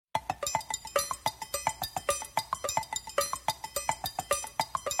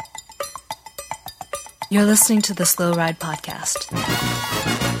You're listening to the Slow Ride Podcast.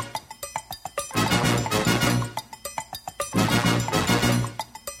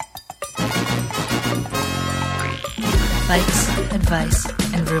 Bikes, advice,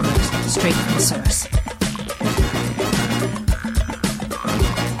 and rumors straight from the source.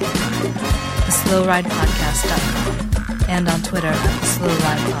 TheSlowRidePodcast.com and on Twitter at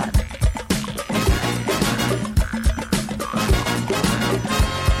SlowRidePod.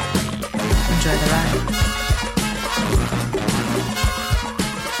 Enjoy the ride.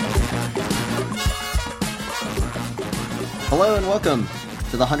 Hello and welcome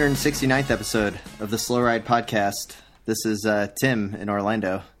to the 169th episode of the Slow Ride Podcast. This is Tim in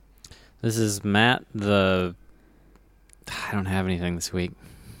Orlando. This is Matt, I don't have anything this week.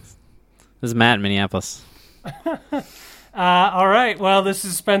 This is Matt in Minneapolis. All right. Well, this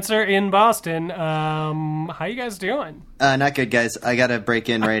is Spencer in Boston. How you guys doing? Not good, guys. I got to break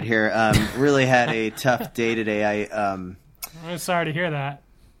in right here. Really had a tough day today. I'm sorry to hear that.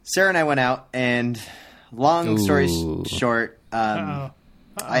 Sarah and I went out, and long story short, Uh-oh.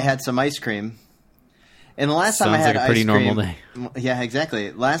 I had some ice cream. And the last time I Sounds had like a pretty ice normal cream, day. Yeah,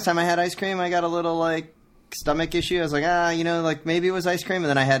 exactly. Last time I had ice cream, I got a little stomach issue. I was like, maybe it was ice cream, and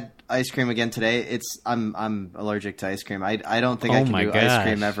then I had ice cream again today. I'm allergic to ice cream. I don't think I can do ice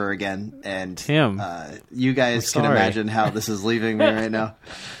cream ever again. And Tim, you guys can imagine how this is leaving me right now.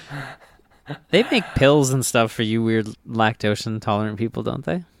 They make pills and stuff for you weird lactose intolerant people, don't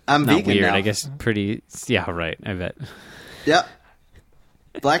they? I'm Not vegan weird, now. I guess pretty. Yeah, right. I bet. Yep.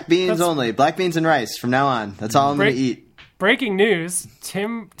 Black beans only. Black beans and rice from now on. That's all I'm going to eat. Breaking news: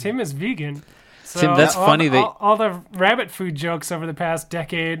 Tim is vegan. So Tim, that's funny that all the rabbit food jokes over the past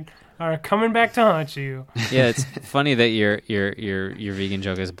decade are coming back to haunt you. Yeah, it's funny that your vegan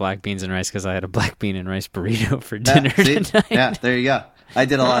joke is black beans and rice because I had a black bean and rice burrito for dinner tonight. Yeah, there you go. I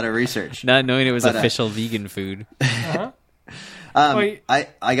did a lot of research. Not knowing it was official vegan food. Uh-huh.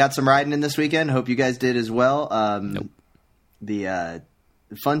 I got some riding in this weekend. Hope you guys did as well. Nope. The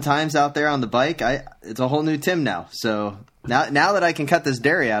fun times out there on the bike. It's a whole new Tim now. So now that I can cut this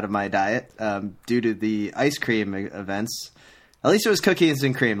dairy out of my diet due to the ice cream events, at least it was cookies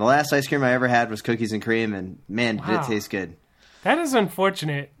and cream. The last ice cream I ever had was cookies and cream, and man, did it taste good. That is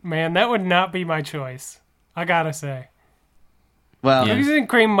unfortunate, man. That would not be my choice. I gotta say. Well, cookies and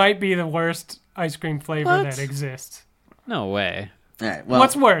cream might be the worst ice cream flavor that exists. No way. all right. Well,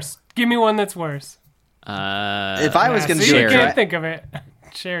 What's worse? Give me one that's worse. if I was going to see, do you it, can't think of it.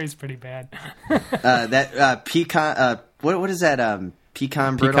 Cherry's pretty bad. that pecan. What is that?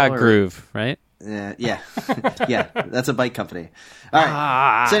 Pecan brittle. Peacock Groove, right? Yeah, yeah. That's a bike company. All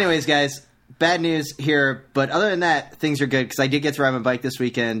right. So, anyways, guys, bad news here, but other than that, things are good because I did get to ride my bike this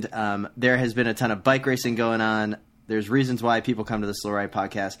weekend. There has been a ton of bike racing going on. There's reasons why people come to the Slow Ride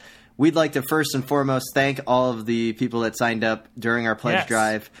Podcast. We'd like to first and foremost thank all of the people that signed up during our pledge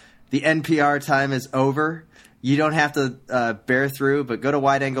drive. The NPR time is over. You don't have to bear through, but go to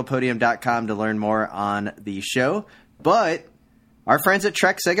wideanglepodium.com to learn more on the show. But our friends at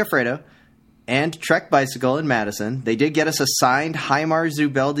Trek Segafredo and Trek Bicycle in Madison, they did get us a signed Haimar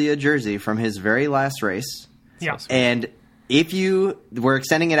Zubeldia jersey from his very last race. Yeah. And we're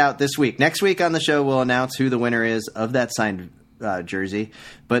extending it out this week. Next week on the show, we'll announce who the winner is of that signed jersey.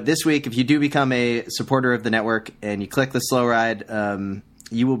 But this week, if you do become a supporter of the network and you click the Slow Ride,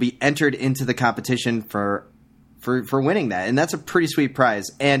 you will be entered into the competition for winning that. And that's a pretty sweet prize.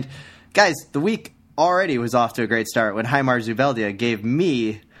 And guys, the week already was off to a great start when Haimar Zubeldia gave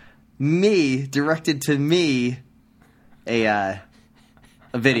me directed to me a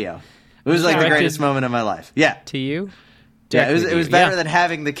video. It was like the greatest moment of my life. Yeah. To you? Yeah, it was better than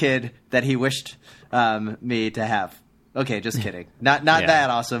having the kid that he wished me to have. Okay, just kidding. Not that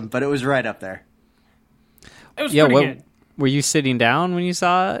awesome, but it was right up there. It was pretty good. Were you sitting down when you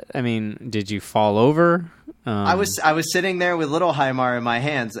saw it? I mean, did you fall over? I was sitting there with little Haimar in my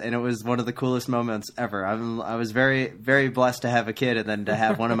hands, and it was one of the coolest moments ever. I was very, very blessed to have a kid and then to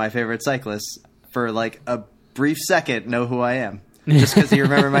have one of my favorite cyclists for like a brief second know who I am. Just because he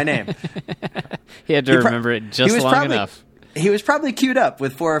remembered my name. He had to remember it just long enough. He was probably queued up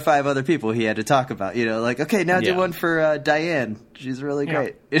with 4 or 5 other people he had to talk about. You know, like, okay, now do one for Diane. She's really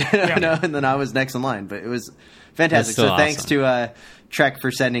great. And then I was next in line. But it was fantastic. So thanks to Trek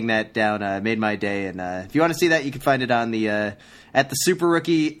for sending that down. Made my day. And if you want to see that, you can find it on the at the Super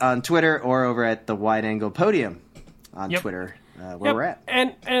Rookie on Twitter or over at the Wide Angle Podium on Twitter. Where we're at.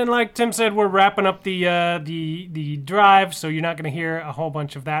 And like Tim said, we're wrapping up the drive, so you're not going to hear a whole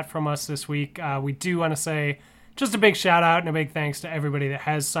bunch of that from us this week. We do want to say just a big shout out and a big thanks to everybody that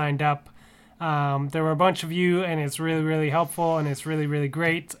has signed up. There were a bunch of you, and it's really, really helpful, and it's really, really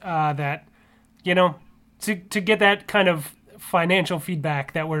great that, to get that kind of financial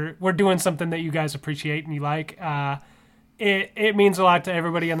feedback that we're doing something that you guys appreciate and you like. It means a lot to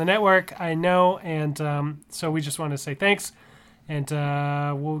everybody on the network, I know, and so we just want to say thanks, and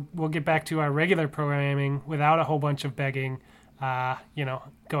we'll get back to our regular programming without a whole bunch of begging,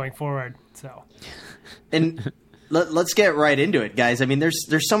 going forward. So, and let's get right into it, guys. I mean,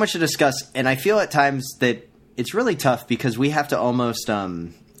 there's so much to discuss, and I feel at times that it's really tough because we have to almost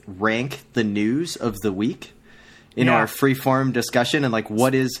rank the news of the week in our free-form discussion, and like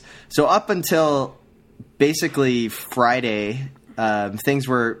what is so up until basically Friday, things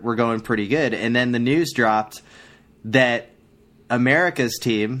were going pretty good, and then the news dropped that America's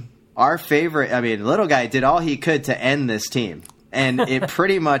team, our favorite, I mean, little guy did all he could to end this team, and it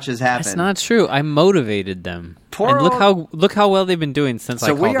pretty much has happened. It's not true. I motivated them. Poor and look how well they've been doing since I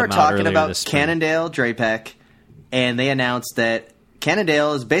called them out. So we are talking about this spring. Cannondale Drapek, and they announced that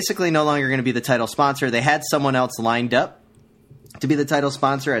Cannondale is basically no longer going to be the title sponsor. They had someone else lined up to be the title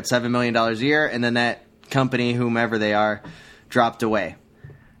sponsor at $7 million a year, and then that company, whomever they are, dropped away.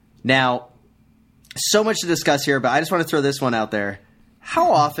 Now, so much to discuss here, but I just want to throw this one out there.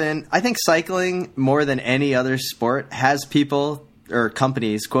 How often, I think cycling, more than any other sport, has people or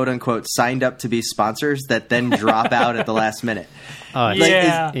companies, quote unquote, signed up to be sponsors that then drop out at the last minute.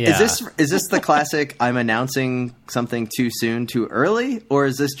 Is this the classic I'm announcing something too soon, too early? Or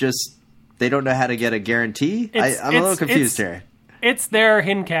is this just they don't know how to get a guarantee? I'm a little confused here. It's their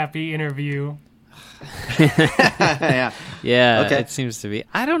Hincapie interview. Yeah. Okay. It seems to be.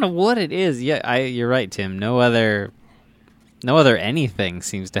 I don't know what it is. Yeah, you're right, Tim. No other anything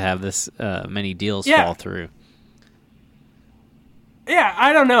seems to have this many deals fall through. Yeah,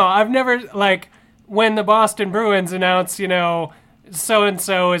 I don't know. I've never, when the Boston Bruins announce,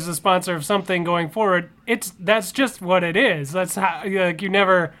 so-and-so is the sponsor of something going forward, that's just what it is. That's how, they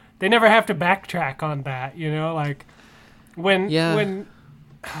never have to backtrack on that, when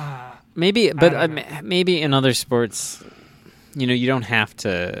maybe, but maybe in other sports, you don't have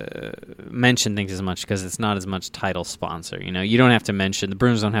to mention things as much because it's not as much title sponsor. You don't have to mention, the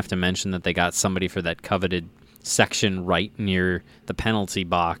Bruins don't have to mention that they got somebody for that coveted section right near the penalty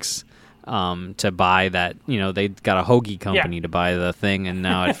box to buy that. They got a hoagie company to buy the thing, and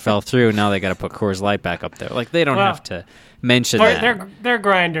now it fell through. Now they got to put Coors Light back up there. They don't have to mention that. They're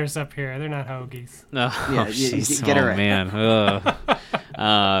grinders up here. They're not hoagies. Get it right, man.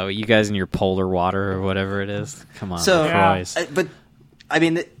 You guys in your polar water or whatever it is. Come on, but I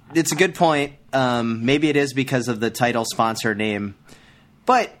mean, it's a good point. Maybe it is because of the title sponsor name,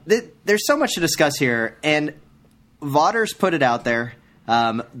 but there's so much to discuss here, and Vaughters put it out there.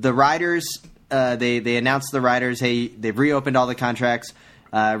 The riders, they announced the riders, hey, they've reopened all the contracts.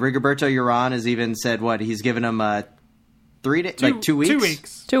 Rigoberto Urán has even said he's given them 2 weeks? 2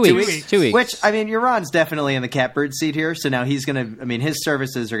 weeks. 2 weeks. 2 weeks. Which, I mean, Urán's definitely in the catbird seat here, so now he's going to, his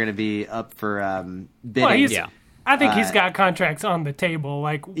services are going to be up for bidding. I think he's got contracts on the table.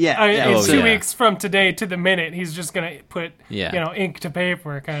 2 weeks from today to the minute, he's just going to put ink to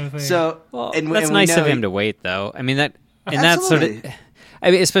paper kind of thing. So, that's nice of him to wait, though. That's sort of,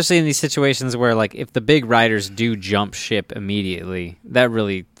 especially in these situations where, if the big riders do jump ship immediately, that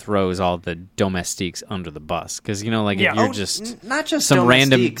really throws all the domestiques under the bus. Because if you're just not just some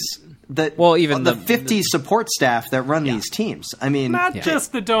domestiques. Even the 50 support staff that run these teams. Not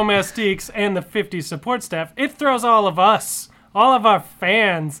just the domestiques and the 50 support staff. It throws all of us, all of our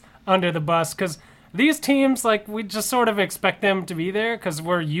fans, under the bus. Because these teams, we just sort of expect them to be there because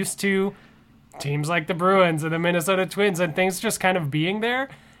we're used to teams like the Bruins and the Minnesota Twins and things just kind of being there.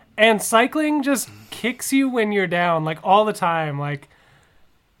 And cycling just kicks you when you're down, all the time.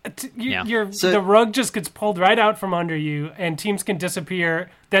 The rug just gets pulled right out from under you, and teams can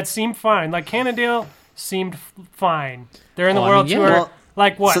disappear that seemed fine. Cannondale seemed fine. They're in the World Tour.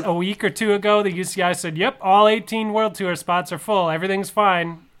 A week or two ago, the UCI said, yep, all 18 World Tour spots are full. Everything's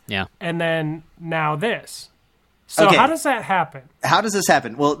fine. Yeah. And then now this. So how does that happen? How does this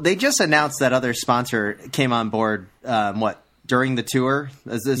happen? Well, they just announced that other sponsor came on board, during the tour,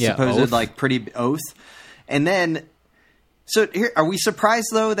 as a supposed, pretty oath. And then, so here, are we surprised,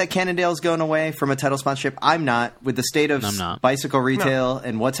 though, that Cannondale's going away from a title sponsorship? I'm not. With the state of bicycle retail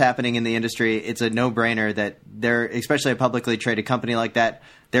and what's happening in the industry, it's a no-brainer that they're, especially a publicly traded company like that,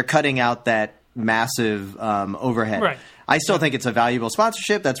 they're cutting out that massive overhead. Right. I still think it's a valuable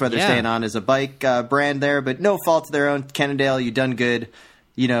sponsorship. That's why they're staying on as a bike brand there. But no fault of their own. Cannondale, you've done good.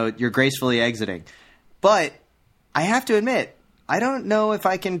 You're gracefully exiting. But I have to admit, I don't know if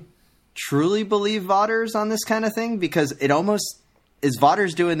I can truly believe Vaughters on this kind of thing, because it almost is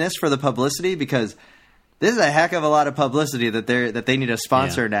Vaughters doing this for the publicity, because this is a heck of a lot of publicity that they need a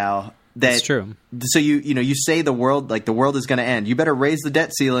sponsor now. That's true. So you say the world is going to end. You better raise the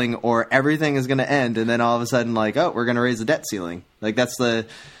debt ceiling, or everything is going to end. And then all of a sudden, like, oh, we're going to raise the debt ceiling. Like that's the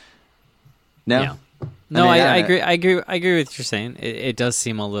no. Yeah. No, I agree. I agree with what you're saying. It does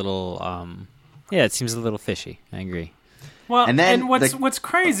seem a little. It seems a little fishy. I agree. Well, and what's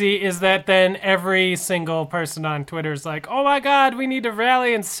crazy is that then every single person on Twitter is like, "Oh my God, we need to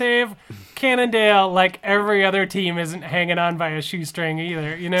rally and save Cannondale." Like every other team isn't hanging on by a shoestring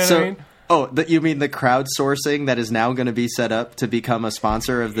either. You know what I mean? Oh, you mean the crowdsourcing that is now going to be set up to become a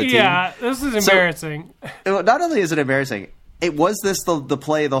sponsor of the team? Yeah, this is embarrassing. So, not only is it embarrassing, it was this the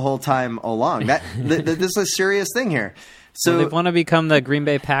play the whole time along. This is a serious thing here. So they want to become the Green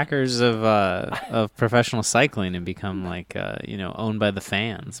Bay Packers of professional cycling and become like owned by the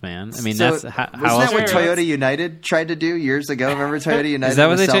fans, man. I mean, that's how wasn't that what Toyota United tried to do years ago? Remember Toyota United? Is that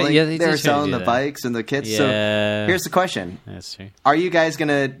what was they selling? Yeah, they were selling the bikes and the kits. Yeah. So here's the question: That's true. Are you guys going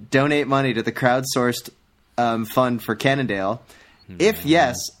to donate money to the crowdsourced fund for Cannondale? If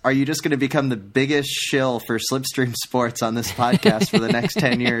yes, are you just going to become the biggest shill for Slipstream Sports on this podcast for the next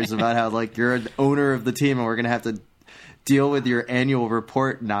 10 years about how like you're an owner of the team and we're going to have to deal with your annual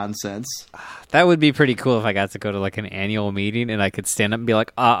report nonsense? That would be pretty cool if I got to go to like an annual meeting and I could stand up and be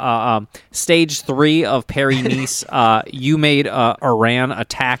like, stage 3 of Paris-Nice, you made Iran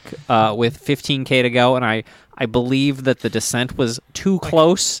attack with 15K to go, and I believe that the descent was too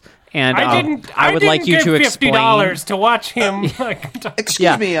close. And I would like you to explain. $50 to watch him.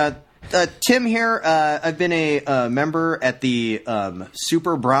 Excuse me, Tim here. I've been a member at the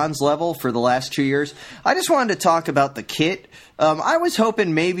super bronze level for the last 2 years. I just wanted to talk about the kit. I was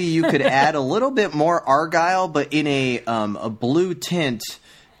hoping maybe you could add a little bit more Argyle, but in a blue tint.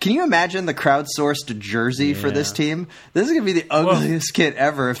 Can you imagine the crowdsourced jersey for this team? This is going to be the ugliest kit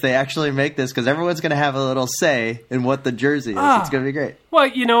ever if they actually make this, because everyone's going to have a little say in what the jersey is. It's going to be great. Well,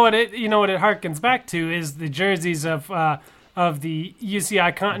 you know what it harkens back to is the jerseys of the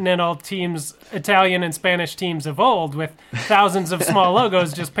UCI Continental teams, Italian and Spanish teams of old, with thousands of small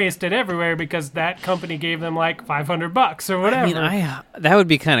logos just pasted everywhere because that company gave them like $500 or whatever. I mean, that would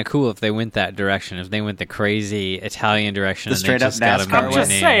be kind of cool if they went that direction. If they went the crazy Italian direction, the straight up NASCAR. I'm just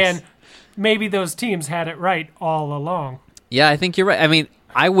saying, maybe those teams had it right all along. Yeah, I think you're right. I mean,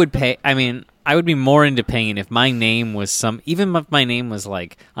 I would be more into paying if my name was even if my name was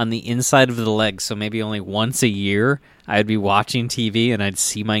like on the inside of the leg, so maybe only once a year I'd be watching TV and I'd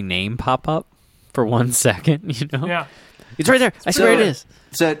see my name pop up for 1 second, Yeah. It's right there. I swear it is.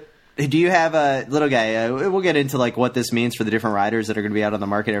 So do you have a little guy? We'll get into like what this means for the different riders that are going to be out on the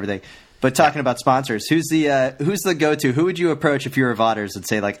market and everything. But talking about sponsors, who's the go-to? Who would you approach if you were Vaughters and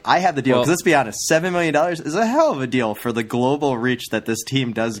say, like, I have the deal? Because let's be honest, $7 million is a hell of a deal for the global reach that this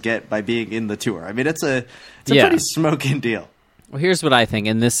team does get by being in the tour. I mean, it's a pretty smoking deal. Well, here's what I think,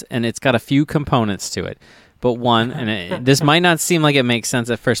 and it's got a few components to it. But one, and this might not seem like it makes sense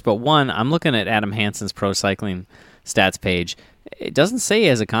at first, but one, I'm looking at Adam Hansen's Pro Cycling stats page. It doesn't say he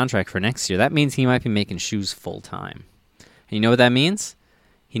has a contract for next year. That means he might be making shoes full-time. And you know what that means?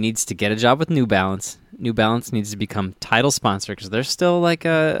 He needs to get a job with New Balance. New Balance needs to become title sponsor because they're still like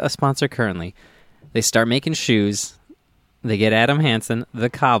a sponsor currently. They start making shoes. They get Adam Hansen, the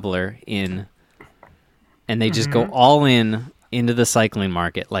cobbler, in, and they just go all into the cycling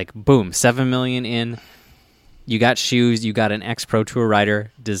market. Like, boom, $7 million in. You got shoes. You got an ex-Pro Tour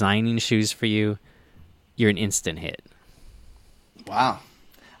rider designing shoes for you. You're an instant hit. Wow.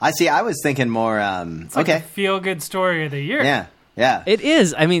 I see. I was thinking more. It's like a feel-good story of the year. Yeah. It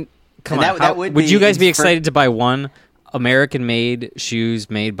is. I mean, come on. That would you guys be excited to buy one American-made shoes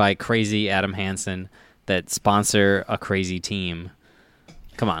made by crazy Adam Hansen that sponsor a crazy team?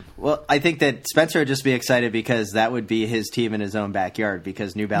 Come on. Well, I think that Spencer would just be excited because that would be his team in his own backyard,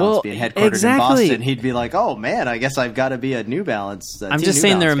 because New Balance being headquartered in Boston, he'd be like, oh, man, I guess I've got to be a New Balance I'm just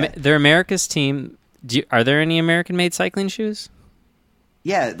saying they're America's team. Are there any American-made cycling shoes?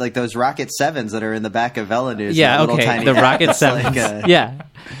 Yeah, like those Rocket 7s that are in the back of Velonews. Yeah, okay, the Rocket 7s. Like yeah,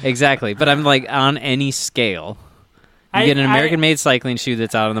 exactly. But I'm like, on any scale, you get an American-made cycling shoe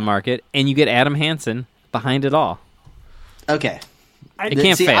that's out on the market, and you get Adam Hansen behind it all. Okay. It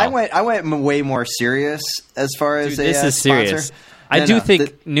can't fail. I went way more serious as far as this is sponsor. Serious. I do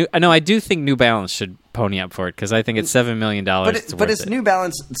think New Balance should pony up for it, because I think it's $7 million. But it's New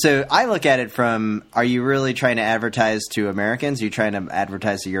Balance. So I look at it from: are you really trying to advertise to Americans? Are you trying to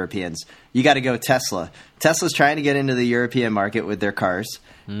advertise to Europeans? You got to go Tesla. Tesla's trying to get into the European market with their cars.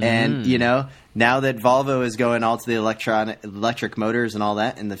 And, now that Volvo is going all to the electric motors and all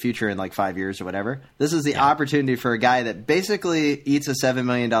that in the future in like 5 years or whatever, this is the opportunity for a guy that basically eats a $7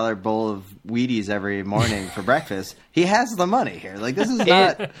 million bowl of Wheaties every morning for breakfast. He has the money here. Like, this is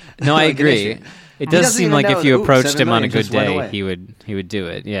not... No, I agree. It does seem like if you approached him on a good day, away. he would do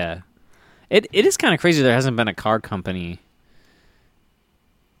it. Yeah. It is kind of crazy there hasn't been a car company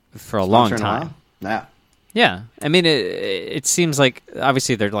for a long time. Yeah. Yeah. I mean, it seems like,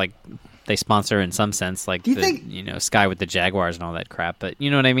 obviously, they're like... They sponsor in some sense, like Sky with the Jaguars and all that crap. But you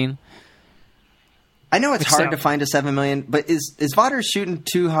know what I mean? I know it's hard to find a $7 million, but is Vaughters shooting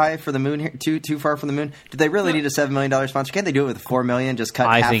too high for the moon here? Too far from the moon? Do they really need a $7 million sponsor? Can't they do it with $4 million? Just cut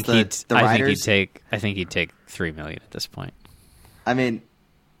half the riders? I think he'd take $3 million at this point. I mean,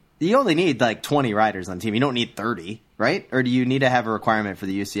 you only need like 20 riders on the team. You don't need 30, right? Or do you need to have a requirement for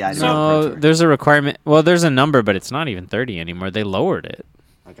the UCI? No, there's a requirement. Well, there's a number, but it's not even 30 anymore. They lowered it.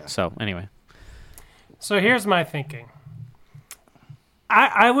 Okay. So, anyway. So here's my thinking.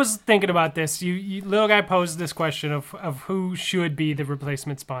 I was thinking about this. You little guy posed this question of who should be the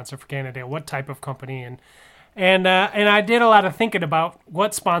replacement sponsor for Cannondale, what type of company, and I did a lot of thinking about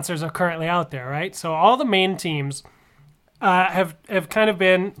what sponsors are currently out there, right? So all the main teams have kind of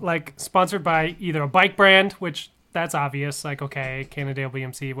been like sponsored by either a bike brand, which that's obvious, like okay, Cannondale,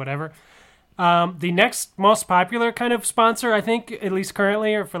 BMC, whatever. The next most popular kind of sponsor, I think, at least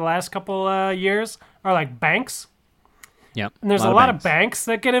currently or for the last couple years, are like banks. Yep. And there's a lot of banks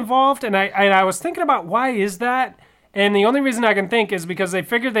that get involved, and I was thinking about why is that, and the only reason I can think is because they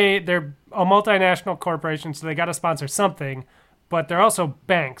figure they're a multinational corporation, so they got to sponsor something, but they're also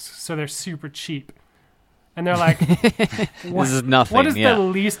banks, so they're super cheap. And they're like, this is nothing. What is the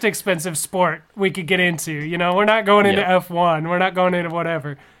least expensive sport we could get into? We're not going into F1. We're not going into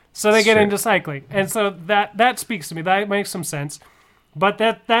whatever. So they get into cycling, and so that speaks to me. That makes some sense, but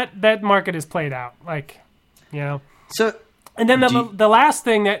that market is played out, So, and then the last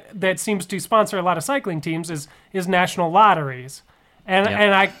thing that seems to sponsor a lot of cycling teams is national lotteries, and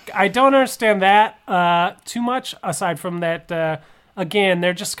I don't understand that too much. Aside from that, again,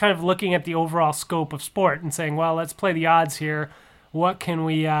 they're just kind of looking at the overall scope of sport and saying, well, let's play the odds here. What can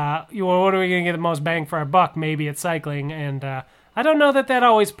we? What are we going to get the most bang for our buck? Maybe it's cycling, and I don't know that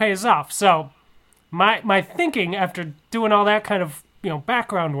always pays off. So my thinking after doing all that kind of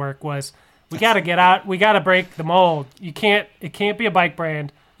background work was we got to get out. We got to break the mold. It can't be a bike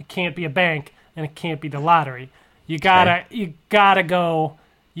brand. It can't be a bank, and it can't be the lottery. You gotta go.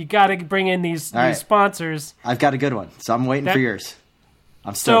 You gotta bring in these sponsors. I've got a good one, so I'm waiting for yours.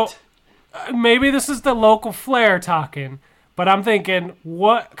 I'm stoked. So maybe this is the local flair talking, but I'm thinking,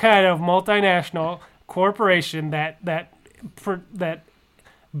 what kind of multinational corporation that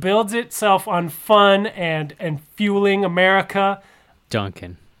builds itself on fun and fueling America?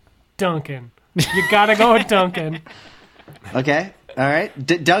 Duncan. You gotta go with Duncan. Okay. All right.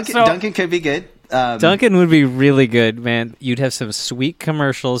 Duncan could be good. Duncan would be really good, man. You'd have some sweet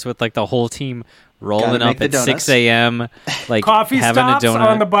commercials with like the whole team rolling up at 6 a.m. like coffee having stops a donut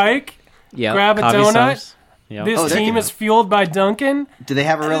on the bike. Yeah, grab a donut. Yep. This team is fueled by Duncan. Do they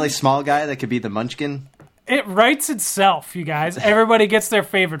have a really small guy that could be the Munchkin? It writes itself, you guys. Everybody gets their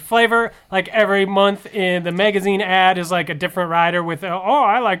favorite flavor. Like every month in the magazine ad is like a different rider with,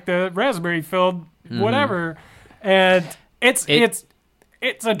 I like the raspberry filled whatever, and it's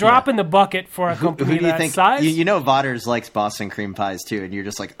a drop in the bucket for a company who do you that think, size. Vaughters likes Boston cream pies too, and you're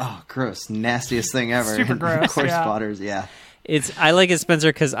just like, oh, gross, nastiest thing ever. Super gross. Of course, Vaughters, yeah. I like it,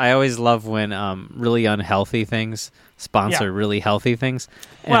 Spencer, because I always love when really unhealthy things sponsor really healthy things.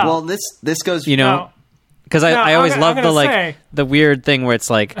 And, well, this goes, because I always love the weird thing where it's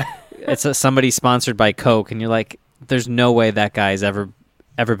like it's somebody sponsored by Coke, and you're like, there's no way that guy's ever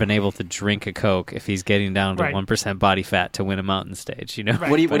been able to drink a Coke if he's getting down to 1% body fat to win a mountain stage. Right.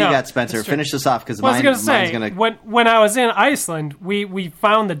 What do you got, Spencer? Finish this off because mine's gonna. When I was in Iceland, we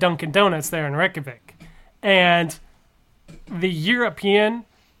found the Dunkin' Donuts there in Reykjavik, and the European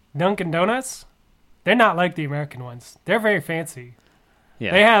Dunkin' Donuts, they're not like the American ones. They're very fancy.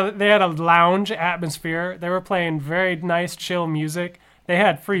 Yeah. They had a lounge atmosphere. They were playing very nice, chill music. They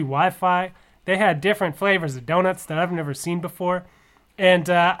had free Wi-Fi. They had different flavors of donuts that I've never seen before. And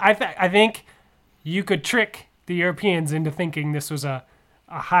I think you could trick the Europeans into thinking this was a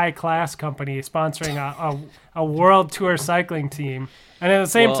high-class company sponsoring a world tour cycling team. And at the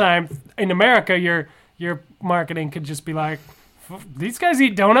same time, in America, your marketing could just be like, these guys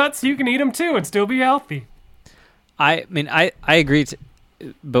eat donuts, you can eat them too and still be healthy. I mean, I agree,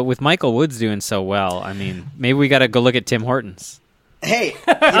 but with Michael Woods doing so well, I mean, maybe we got to go look at Tim Hortons. Hey,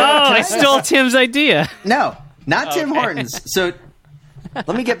 I stole Tim's idea. No, not Tim Hortons. So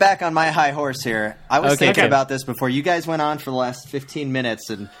let me get back on my high horse here. I was Okay, thinking Tim. about this before you guys went on for the last 15 minutes,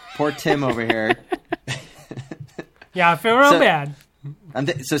 and poor Tim over here. Yeah, I feel real So- bad.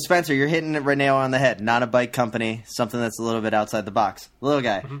 So Spencer, you're hitting it right nail on the head. Not a bike company, something that's a little bit outside the box. Little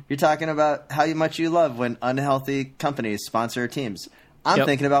guy, you're talking about how much you love when unhealthy companies sponsor teams. I'm Yep.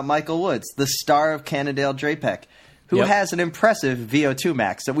 thinking about Michael Woods, the star of Cannondale Drapek, who Yep. has an impressive VO2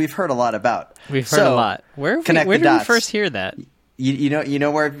 max that we've heard a lot about. We've heard a lot. Where connect did the we dots. first hear that? You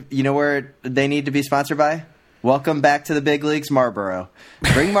know where they need to be sponsored by? Welcome back to the big leagues, Marlboro.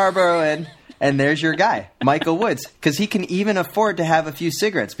 Bring Marlboro in, and there's your guy, Michael Woods, because he can even afford to have a few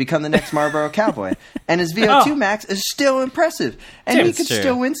cigarettes, become the next Marlboro cowboy, and his VO2 Oh. max is still impressive, and he It's could true.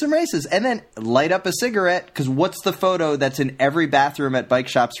 still win some races, and then light up a cigarette. Because what's the photo that's in every bathroom at bike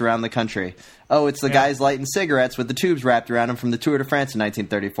shops around the country? Oh, it's the guys lighting cigarettes with the tubes wrapped around them from the Tour de France in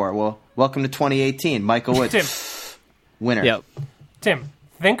 1934. Well, welcome to 2018, Michael Woods, Tim, winner. Yep. Tim,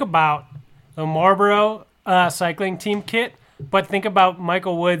 think about the Marlboro cycling team kit, but think about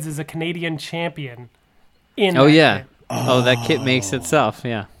Michael Woods as a Canadian champion. Oh that yeah. kit. Oh, that kit makes itself.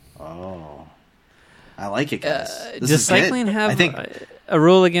 Yeah. I like it, guys. This Does is good. cycling have I think a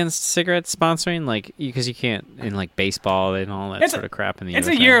rule against cigarettes sponsoring? Like, because you can't in like baseball and all that It's sort of crap in the It's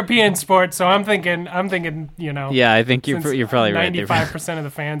USA. a European sport, so I'm thinking, Yeah, I think since you're probably right. 95% of the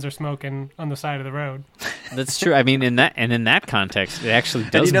fans are smoking on the side of the road. That's true. I mean, in that context, it actually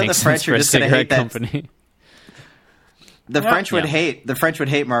does you know make the sense French for are a just gonna cigarette hate that. company. the French would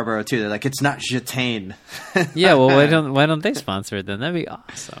Yeah. hate Marlboro too. They're like, it's not Jetane. Yeah, well, why don't they sponsor it then? That'd be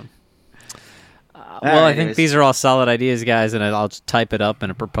awesome. Well, right, I think anyways. these are all solid ideas, guys, and I'll just type it up in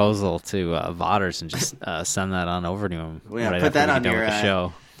a proposal to Vodders and just send that on over to him. Yeah, right put after that we on get done your, with the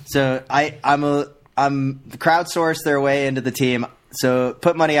show. So I'm crowdsourced their way into the team. So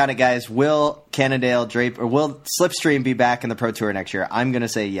put money on it, guys. Will Cannondale will Slipstream be back in the Pro Tour next year? I'm going to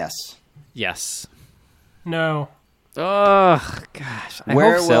say yes. Yes. No. Oh gosh, I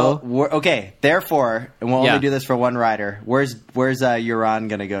hope so. Okay, therefore, and we'll Yeah. only do this for one rider. Where's Uran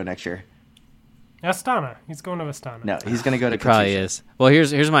going to go next year? Astana. He's going to Astana. No, he's going to go to It probably Katusha. is. Well,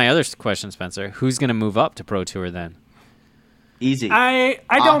 here's my other question, Spencer. Who's going to move up to Pro Tour then? Easy. I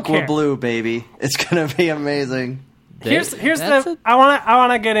don't Aqua care. Blue, baby. It's going to be amazing. Here's That's the I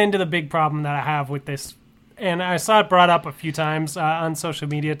want to get into the big problem that I have with this, and I saw it brought up a few times on social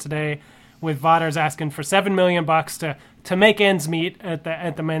media today, with Vodders asking for $7 million to make ends meet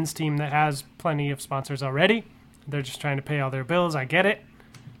at the men's team that has plenty of sponsors already. They're just trying to pay all their bills. I get it,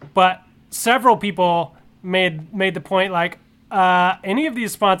 but several people made the point like any of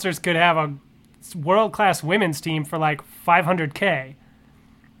these sponsors could have a world class women's team for like $500K.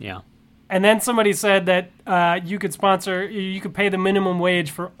 Yeah. And then somebody said that you could pay the minimum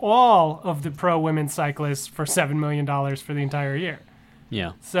wage for all of the pro women's cyclists for $7 million for the entire year.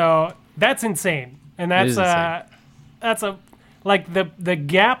 Yeah. So that's insane. And It is that's the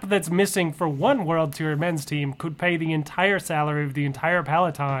gap that's missing for one World Tour men's team could pay the entire salary of the entire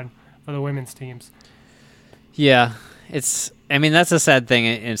peloton for the women's teams. Yeah. I mean, that's a sad thing,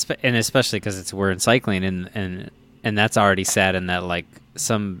 and especially because we're in cycling, and that's already sad in that like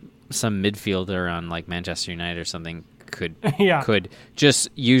some midfielder on like Manchester United or something could Yeah. could just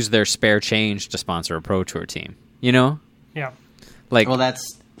use their spare change to sponsor a Pro Tour team. You know, Yeah. like Well,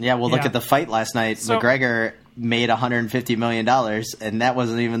 look Yeah. at the fight last night. So- McGregor made $150 million, and that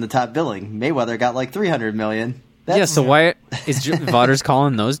wasn't even the top billing. Mayweather got like $300 million. yeah. So why is Vodders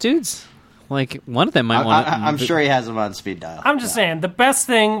calling those dudes? Like one of them might want. I'm sure he has them on speed dial. I'm just saying, the best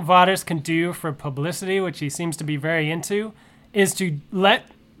thing Vodders can do for publicity, which he seems to be very into, is to let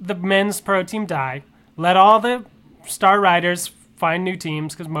the men's pro team die, let all the star riders find new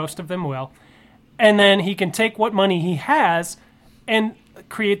teams, because most of them will, and then he can take what money he has and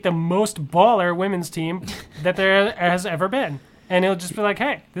create the most baller women's team that there has ever been. And he'll just be like,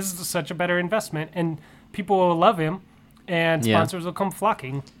 hey, this is such a better investment, and people will love him, and Yeah. sponsors will come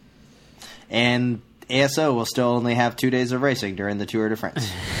flocking. And ASO will still only have 2 days of racing during the Tour de France.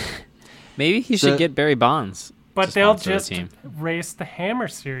 Maybe he So- should get Barry Bonds. But to they'll sponsor the just team. race the Hammer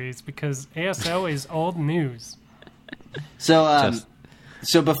series because ASO is old news. So, Just-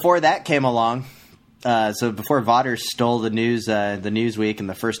 so before that came along, before Vodders stole the news, the Newsweek in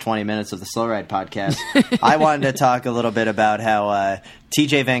the first 20 minutes of the Slow Ride podcast, I wanted to talk a little bit about how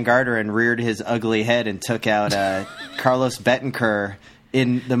TJ Van Garderen reared his ugly head and took out Carlos Betancourt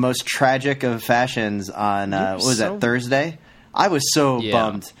in the most tragic of fashions on what was that, Thursday? I was so Yeah.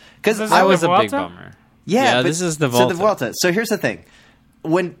 bummed because This is That the was a big Vuelta? bummer. yeah, but, this is the So the Vuelta. Vuelta. So here's the thing: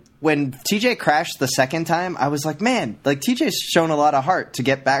 when TJ crashed the second time, I was like, man, like TJ's shown a lot of heart to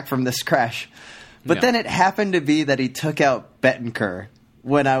get back from this crash. But Yeah. then it happened to be that he took out Betancourt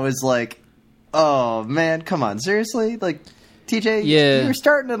when I was like, oh man, come on, seriously? Like, TJ, Yeah. you were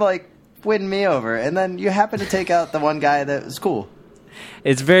starting to like win me over, and then you happen to take out the one guy that was cool.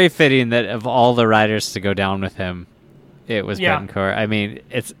 It's very fitting that of all the riders to go down with him, it was Yeah. Betancourt. I mean,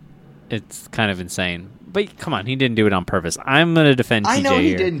 it's kind of insane. But come on, he didn't do it on purpose. I'm going to defend TJ I know he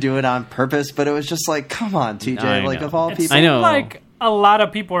here. didn't do it on purpose, but it was just like, come on, TJ. I Like, know. of all It people. I know. seemed like a lot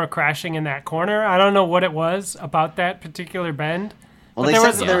of people were crashing in that corner. I don't know what it was about that particular bend. Well, but they there said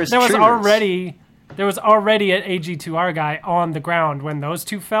was, there was there was triggers. already an AG2R guy on the ground when those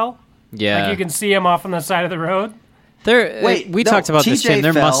two fell. Yeah. Like you can see him off on the side of the road. There, Wait, we no, talked about this, TJ Tim.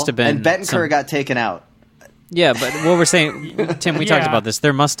 There fell, must have been and Betancourt some- got taken out. Yeah, but what we're saying, Tim, we talked Yeah. about this.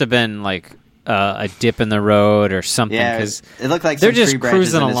 There must have been like a dip in the road or something Yeah, because it looked like they're some just tree branches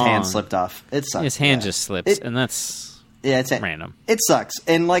cruising and his hand along. slipped off. It sucks. his hand yeah. just slips, It- and that's Yeah, it's random. It sucks,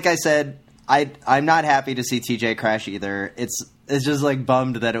 and like I said, I'm not happy to see TJ crash either. It's just like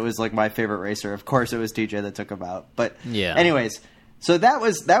bummed that it was like my favorite racer. Of course, it was TJ that took him out. But Yeah. anyways, so that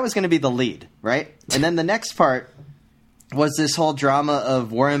was going to be the lead, right? And then the next part was this whole drama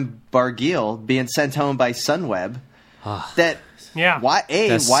of Warren Barguil being sent home by Sunweb. That Yeah. why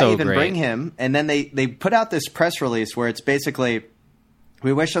That's why so even great. bring him? And then they put out this press release where it's basically,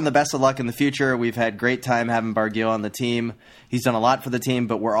 we wish him the best of luck in the future. We've had great time having Barguil on the team. He's done a lot for the team,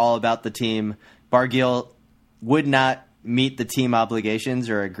 but we're all about the team. Barguil would not meet the team obligations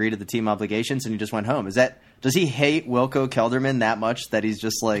or agree to the team obligations, and he just went home. Does he hate Wilco Kelderman that much that he's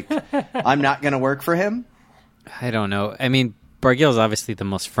just like, I'm not going to work for him? I don't know. I mean, Barguil is obviously the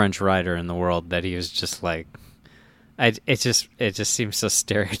most French rider in the world. That he was just like, it just seems so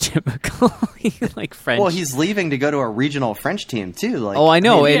stereotypical, like French. Well, he's leaving to go to a regional French team too. Like, Oh, I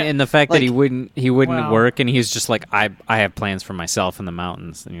know, mean, and the fact that he like- wouldn't Well- work, and he's just like, I have plans for myself in the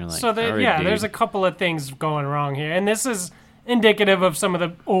mountains, and you're like, So all right, dude. there's a couple of things going wrong here, and this is indicative of some of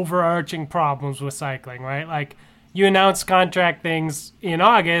the overarching problems with cycling, right? Like you announce contract things in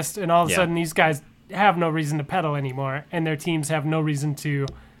August, and all of a Yeah. sudden these guys have no reason to pedal anymore, and their teams have no reason to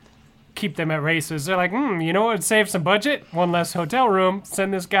keep them at races. They're like, you know what would save some budget? One less hotel room,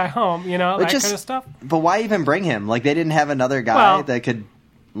 send this guy home, that just- kind of stuff. But why even bring him? Like, they didn't have another guy Well- that could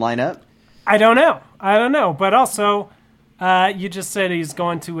line up? I don't know. But also, you just said he's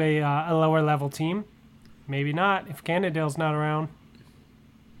going to a lower level team. Maybe not if Cannondale's not around.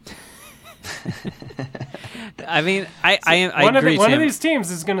 I mean, I One agree, of Tim. these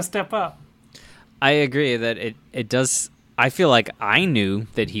teams is going to step up. I agree that it does. I feel like I knew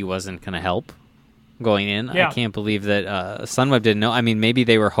that he wasn't going to help going in. Yeah. I can't believe that Sunweb didn't know. I mean, maybe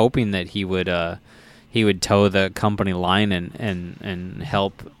they were hoping that he would toe the company line and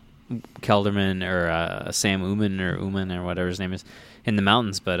help Kelderman or Sam Uman or whatever his name is in the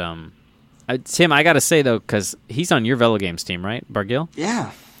mountains. But Tim, I got to say though, because he's on your Velo Games team, right, Barguil?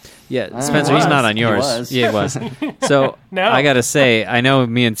 Yeah. Yeah, Spencer, he's was. not on He yours. was. Yeah, he was. So No. I gotta say, I know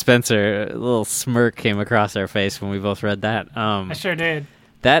me and Spencer, a little smirk came across our face when we both read that. I sure did.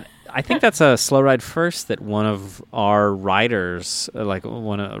 That I think that's a slow ride first that one of our riders, like a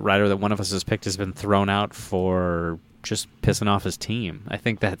rider that one of us has picked, has been thrown out for just pissing off his team. I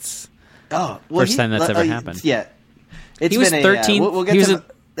think that's Oh, well, First time that's ever happened. Yeah. It's he was been 13th. we'll get He was to,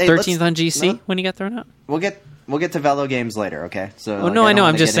 hey, 13th on GC no, when he got thrown out. We'll get to Velo Games later, okay? So Oh no, I know.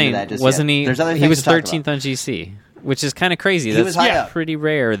 I'm just saying, that just wasn't yet. he? There's other He things was to talk 13th about. on GC, which is kind of crazy. He That's was high up. pretty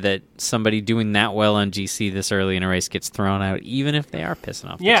rare that somebody doing that well on GC this early in a race gets thrown out, even if they are pissing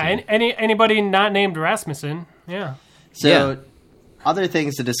off. Yeah, the team. and anybody not named Rasmussen. Yeah. So, Yeah. other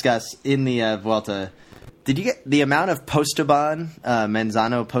things to discuss in the Vuelta. Did you get the amount of Postobon,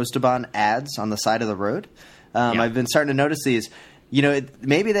 Manzano Postobon ads on the side of the road? Yeah. I've been starting to notice these. You know,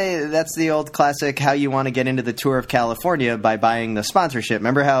 maybe that's the old classic how you want to get into the Tour of California by buying the sponsorship.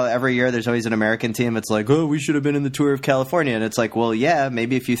 Remember how every year there's always an American team that's like, oh, we should have been in the Tour of California. And it's like, well, yeah,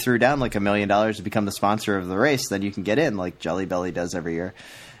 maybe if you threw down like $1 million to become the sponsor of the race, then you can get in like Jelly Belly does every year.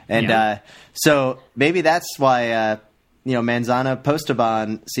 And Yeah. so maybe that's why Manzana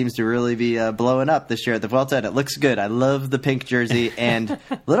Postobon seems to really be blowing up this year at the Vuelta, and it looks good. I love the pink jersey and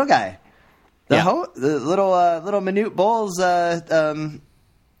little guy, the little Manute Bowles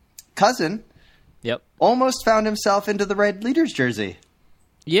cousin, Yep. almost found himself into the red leaders jersey.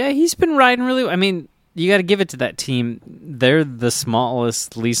 Yeah, he's been riding really. I mean, you got to give it to that team. They're the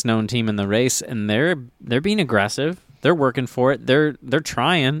smallest, least known team in the race, and they're being aggressive. They're working for it. They're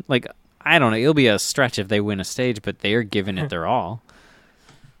trying. Like, I don't know. It'll be a stretch if they win a stage, but they are giving it their all.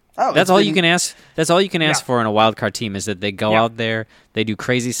 Oh, That's all you can ask. That's all you can ask Yeah. for in a wild card team is that they go Yeah. out there, they do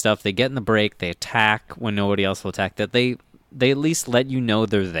crazy stuff, they get in the break, they attack when nobody else will attack. That they at least let you know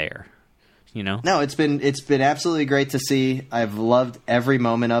they're there. You know? No, it's been absolutely great to see. I've loved every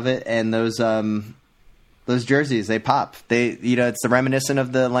moment of it, and those jerseys, they pop. It's the reminiscent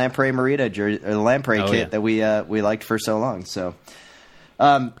of the Lamprey Merida jersey, or the Lamprey kit that we liked for so long. So,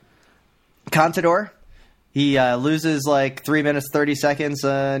 Contador, he loses like 3 minutes 30 seconds. He's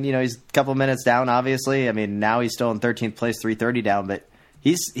a couple minutes down. Obviously, I mean now he's still in 13th place, 3:30 down, but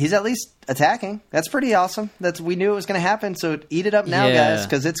he's at least attacking. That's pretty awesome. We knew it was going to happen. So eat it up now, guys,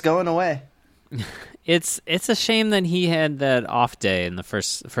 because it's going away. It's a shame that he had that off day in the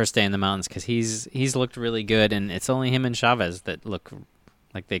first day in the mountains, because he's looked really good, and it's only him and Chavez that look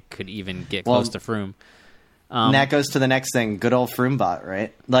like they could even get close to Froome. And that goes to the next thing, good old Froombot,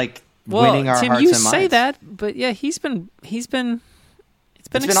 right? Like winning our Tim, hearts you and minds. say that, but yeah, it's been exciting.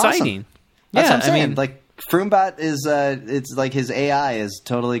 Awesome. That's what I'm saying. I mean, like Froombot is it's like his AI has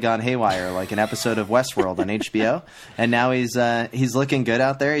totally gone haywire, like an episode of Westworld on HBO. And now he's looking good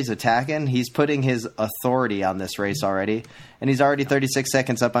out there. He's attacking. He's putting his authority on this race already, and he's already 36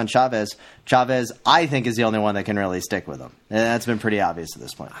 seconds up on Chavez. Chavez, I think, is the only one that can really stick with him. And that's been pretty obvious at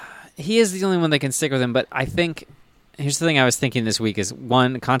this point. He is the only one that can stick with him, but I think here's the thing I was thinking this week is,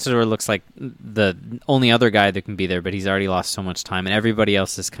 one, Contador looks like the only other guy that can be there, but he's already lost so much time, and everybody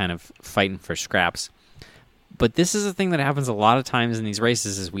else is kind of fighting for scraps. But this is a thing that happens a lot of times in these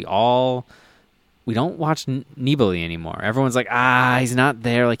races is we don't watch Nibali anymore. Everyone's like, he's not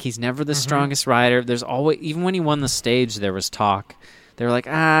there. Like, he's never the strongest rider. There's always, even when he won the stage, there was talk. They were like,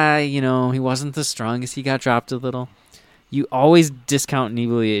 he wasn't the strongest. He got dropped a little. You always discount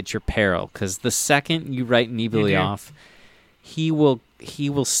Nibali at your peril, because the second you write Nibali off, he will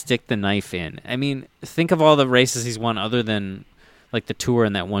stick the knife in. I mean, think of all the races he's won other than like the Tour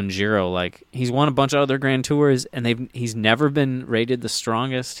and that one Giro. Like, he's won a bunch of other Grand Tours, and he's never been rated the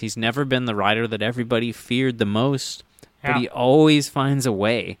strongest. He's never been the rider that everybody feared the most, but he always finds a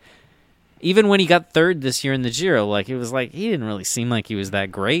way. Even when he got third this year in the Giro, like, it was like he didn't really seem like he was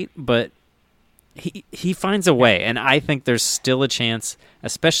that great, but he finds a way, and I think there's still a chance,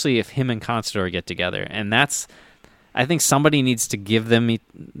 especially if him and Contador get together. And I think somebody needs to give them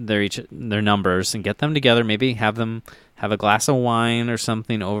their numbers and get them together. Maybe have them have a glass of wine or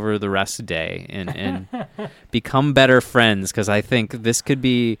something over the rest of the day and become better friends, because I think this could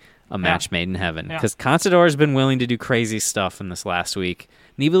be a match made in heaven. Because Contador has been willing to do crazy stuff in this last week.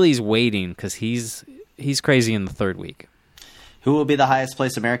 Nibali's waiting because he's crazy in the third week. Who will be the highest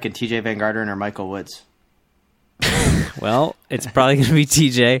placed American, TJ Van Garderen or Michael Woods? Well, it's probably going to be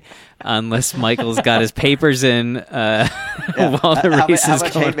TJ, unless Michael's got his papers in while the race is going on. How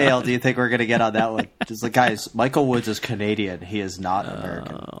much hate mail do you think we're going to get on that one? Just like, guys, Michael Woods is Canadian. He is not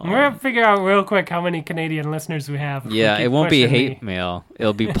American. We're going to figure out real quick how many Canadian listeners we have. Yeah, it won't be hate mail.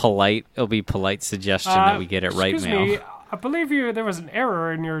 It'll be polite. It'll be polite suggestion that we get it right mail. Me, I believe there was an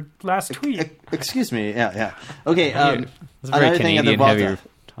error in your last tweet. Excuse me. Yeah. Okay. Another thing in the Vuelta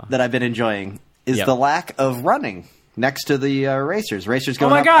that I've been enjoying is the lack of running next to the racers. Racers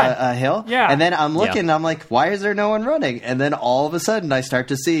going up a hill. Yeah. And then I'm looking, I'm like, why is there no one running? And then all of a sudden I start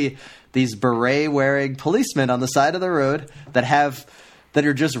to see these beret-wearing policemen on the side of the road that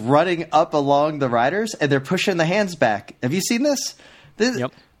are just running up along the riders, and they're pushing the hands back. Have you seen this?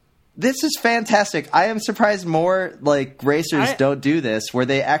 Yep. This is fantastic. I am surprised more racers don't do this, where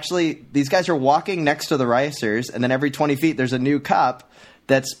these guys are walking next to the racers, and then every 20 feet there's a new cop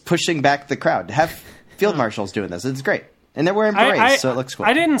that's pushing back the crowd. To have field marshals doing this, it's great. And they're wearing berets, so it looks cool.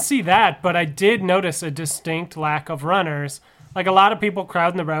 I didn't see that, but I did notice a distinct lack of runners. Like, a lot of people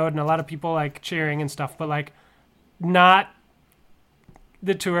crowding the road and a lot of people cheering and stuff, but not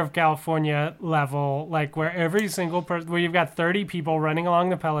the Tour of California level, where every single person, where you've got 30 people running along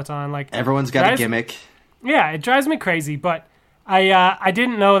the peloton, everyone's got a gimmick. Yeah, it drives me crazy, but I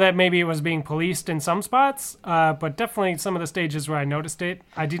didn't know that maybe it was being policed in some spots, but definitely some of the stages where I noticed it,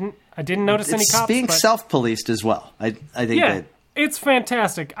 I didn't notice any cops. It's being self-policed as well. I think that it's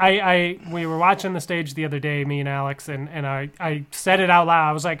fantastic. We were watching the stage the other day, me and Alex, and I said it out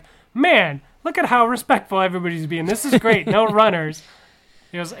loud. I was like, man, look at how respectful everybody's being. This is great. No runners.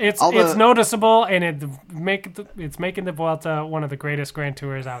 It's noticeable, and it's making the Vuelta one of the greatest Grand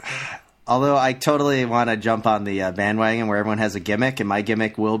Tours out there. Although I totally want to jump on the bandwagon where everyone has a gimmick, and my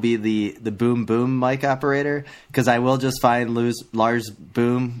gimmick will be the boom boom mic operator, because I will just find Lars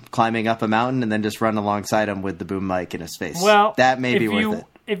Boom climbing up a mountain and then just run alongside him with the boom mic in his face. Well, that may be worth it.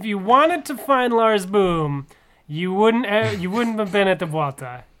 If you wanted to find Lars Boom, you wouldn't have been at the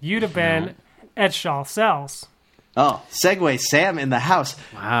Vuelta. You'd have been at Chalsels. Oh, segue, Sam in the house.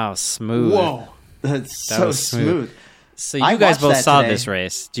 Wow, smooth. Whoa, that's so smooth. So you guys both saw this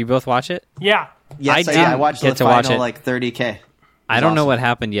race. Do you both watch it? Yeah. Yes, I watched the final 30K. I don't know what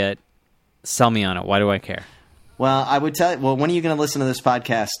happened yet. Sell me on it. Why do I care? Well, I would tell you. Well, when are you going to listen to this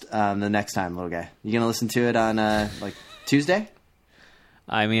podcast the next time, little guy? You going to listen to it on like Tuesday?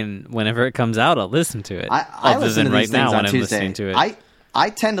 I mean, whenever it comes out, I'll listen to it. I Other listen than to these right now things on when I'm Tuesday. listening to it. I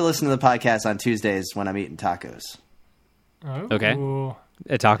tend to listen to the podcast on Tuesdays when I'm eating tacos. Okay. Ooh.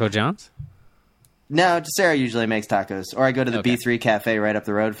 At Taco John's? No, Sarah usually makes tacos, or I go to the Okay. B3 Cafe right up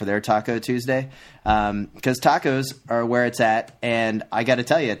the road for their Taco Tuesday, because tacos are where it's at. And I got to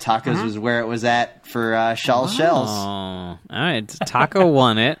tell you, tacos was where it was at for Shells. Oh, all right. Taco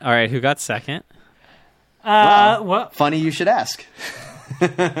won it. All right, who got second? What? Funny you should ask.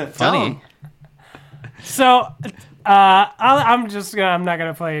 Funny. So, I'm not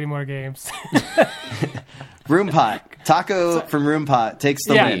gonna play any more games. Room Pot. Taco from Room Pot takes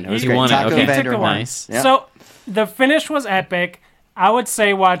the Yeah, win. It was you great. won it. Taco Okay. Vander Took the won. win. Nice. Yep. So the finish was epic. I would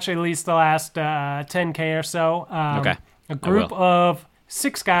say watch at least the last 10K or so. Okay. A group of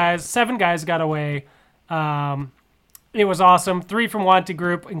 7 guys got away. It was awesome. 3 from Wanty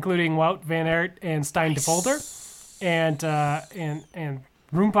Group, including Wout Van Aert and Stein de Polder. And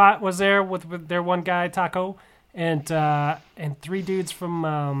Roompot was there with their one guy, Taco. And 3 dudes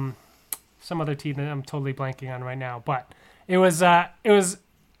from some other team that I'm totally blanking on right now. But it was a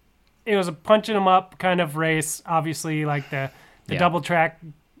punching them up kind of race. Obviously, like the Yeah. double track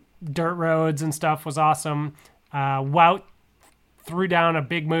dirt roads and stuff was awesome. Wout threw down a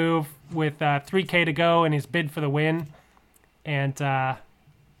big move with 3K to go in his bid for the win, and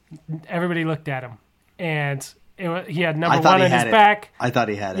everybody looked at him. And he had number one on his back. I thought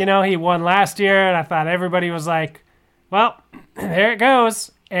he had it. You know, he won last year, and I thought everybody was like, well, there it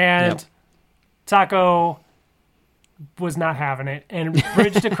goes. And Yep. Taco was not having it and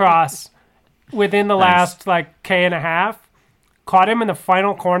bridged across within the last like K and a half, caught him in the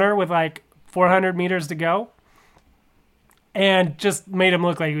final corner with like 400 meters to go, and just made him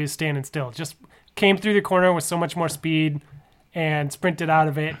look like he was standing still. Just came through the corner with so much more speed and sprinted out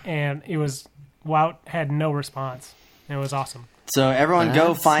of it, and Wout had no response. It was awesome. So everyone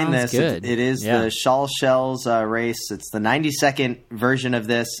go That find sounds this. good. It is Yeah. the Shells race. It's the 90-second version of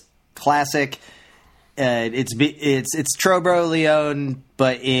this classic. It's Trobro Leon,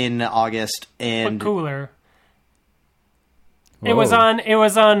 but in August, and But cooler. Whoa. It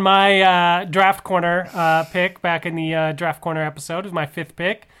was on my draft corner pick back in the draft corner episode. It was my 5th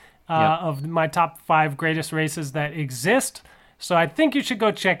pick of my top 5 greatest races that exist. So I think you should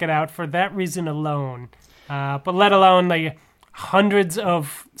go check it out for that reason alone. But let alone the hundreds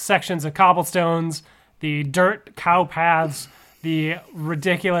of sections of cobblestones, the dirt cow paths, the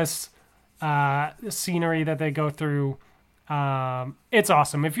ridiculous scenery that they go through. It's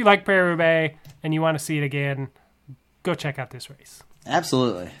awesome. If you like Paris-Roubaix and you want to see it again, go check out this race.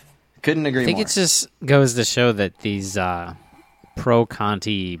 absolutely couldn't agree I think more. it just goes to show that these pro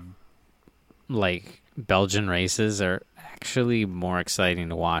Conti like Belgian races are actually more exciting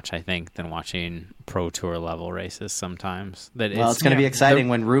to watch, I think, than watching pro tour level races sometimes. Well, it's going to be exciting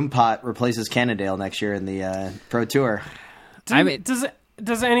when Room Pot replaces Cannondale next year in the Pro Tour.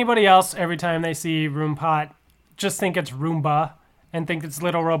 Does anybody else, every time they see Roompot, just think it's Roomba and think it's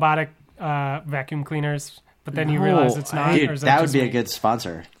little robotic vacuum cleaners, but then you No, realize it's not? Dude, or is that would just be a me? good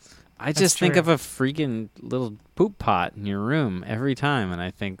sponsor. I just think true. of a freaking little poop pot in your room every time, and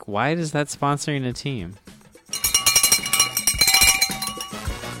I think, why is that sponsoring a team?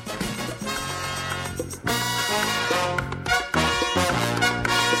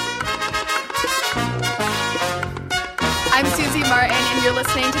 I'm Susie Martin, and you're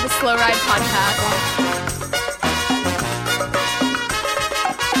listening to the Slow Ride Podcast.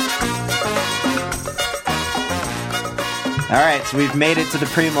 All right, so we've made it to the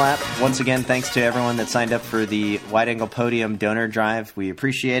Preem Lap. Once again, thanks to everyone that signed up for the Wide Angle Podium donor drive. We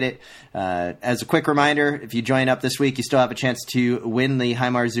appreciate it. As a quick reminder, if you join up this week, you still have a chance to win the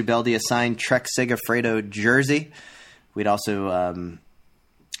Heimar Zubeldia signed Trek Segafredo jersey. We'd also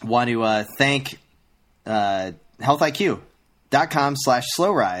want to thank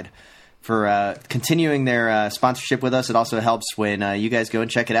healthiq.com/slowride for continuing their sponsorship with us. It also helps when you guys go and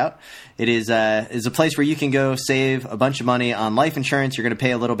check it out. It is a place where you can go save a bunch of money on life insurance. You're going to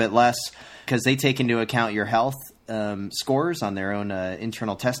pay a little bit less because they take into account your health scores on their own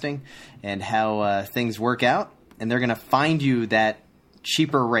internal testing and how things work out. And they're going to find you that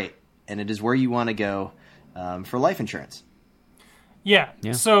cheaper rate. And it is where you want to go for life insurance. Yeah.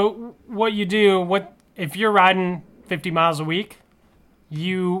 So what you do, if you're riding 50 miles a week,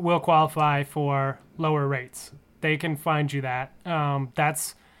 you will qualify for lower rates. They can find you that.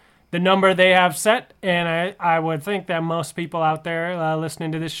 That's the number they have set, and I would think that most people out there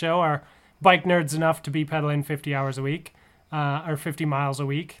listening to this show are bike nerds enough to be pedaling 50 hours a week. or 50 miles a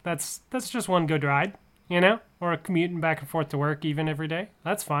week. That's just one good ride, or commuting back and forth to work even every day.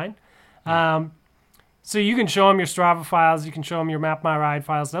 That's fine. So you can show them your Strava files. You can show them your Map My Ride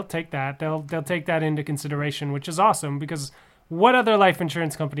files. They'll take that. They'll take that into consideration, which is awesome because what other life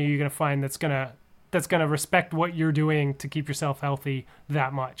insurance company are you going to find that's going to respect what you're doing to keep yourself healthy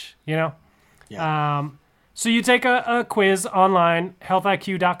that much, Yeah. So you take a quiz online,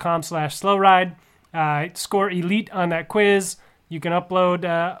 healthiq.com/slowride, score elite on that quiz. You can upload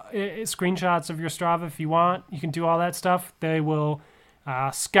screenshots of your Strava if you want. You can do all that stuff. They will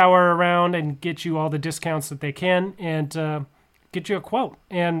scour around and get you all the discounts that they can and get you a quote.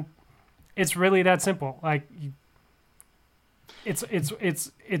 And it's really that simple. Like, it's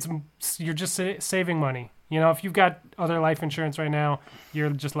you're just saving money. If you've got other life insurance right now, you're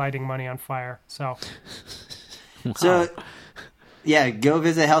just lighting money on fire. So, yeah, go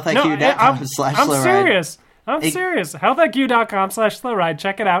visit healthiq.com/slowride. I'm serious. healthiq.com/slowride.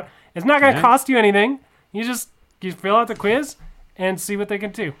 Check it out. It's not going to cost you anything. You fill out the quiz and see what they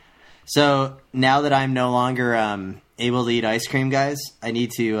can do. So now that I'm no longer able to eat ice cream, guys, I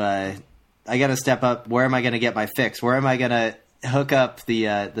need to. I got to step up. Where am I going to get my fix? Where am I going to hook up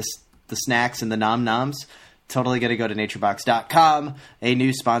the snacks and the nom noms? Totally going to go to naturebox.com, a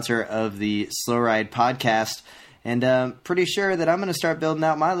new sponsor of the Slow Ride podcast. And pretty sure that I'm going to start building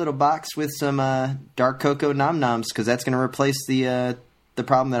out my little box with some dark cocoa nom noms because that's going to replace the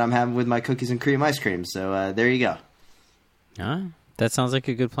problem that I'm having with my cookies and cream ice cream. So there you go. That sounds like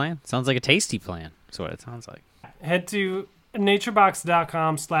a good plan. Sounds like a tasty plan. That's what it sounds like. Head to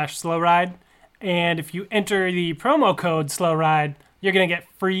naturebox.com/slowride, and if you enter the promo code slowride, you're going to get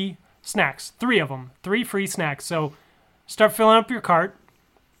free snacks. 3 of them. 3 free snacks. So start filling up your cart.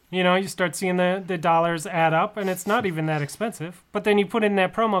 You start seeing the dollars add up, and it's not even that expensive. But then you put in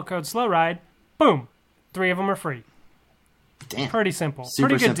that promo code slowride, boom, 3 of them are free. Damn. Pretty simple. Super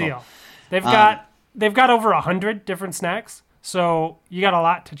Pretty good simple. deal. They've got over 100 different snacks, so you got a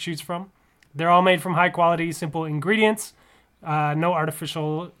lot to choose from. They're all made from high quality, simple ingredients, no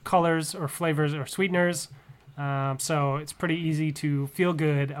artificial colors or flavors or sweeteners. So it's pretty easy to feel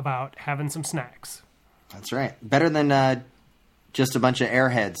good about having some snacks. That's right. Better than just a bunch of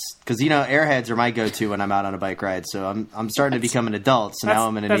Airheads, because Airheads are my go-to when I'm out on a bike ride. So I'm starting to become an adult. So now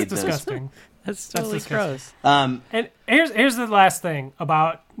I'm going to need disgusting. That's totally gross. And here's the last thing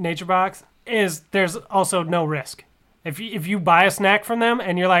about NatureBox is there's also no risk. If you buy a snack from them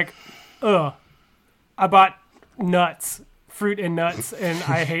and you're like, ugh, I bought fruit and nuts, and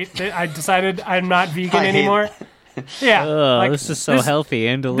I hate it. I decided I'm not vegan anymore. Yeah, this is so healthy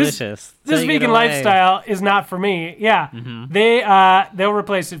and delicious. This vegan lifestyle is not for me. Yeah, they'll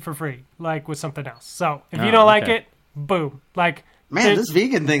replace it for free, like with something else. So if you don't like it, boom. Like, man, this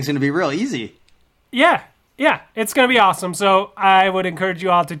vegan thing's going to be real easy. Yeah, it's going to be awesome. So I would encourage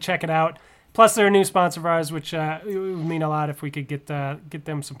you all to check it out. Plus, they're a new sponsor of ours, which it would mean a lot if we could get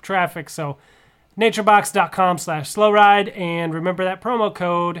them some traffic. So naturebox.com/slowride, and remember that promo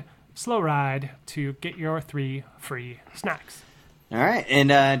code SLOWRIDE to get your 3 free snacks. All right,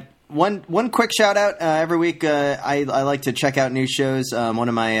 and one quick shout out every week. I like to check out new shows. One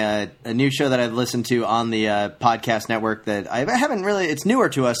of my a new show that I've listened to on the podcast network that I haven't really. It's newer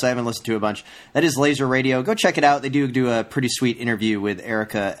to us. So I haven't listened to a bunch. That is Laser Radio. Go check it out. They do a pretty sweet interview with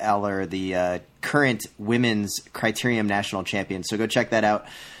Erica Eller, the current women's Criterium National Champion. So go check that out.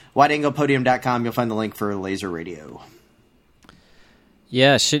 WideAnglePodium.com. You'll find the link for Laser Radio.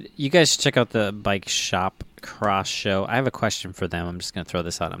 Yeah, you guys should check out the Bike Shop Cross Show. I have a question for them. I'm just going to throw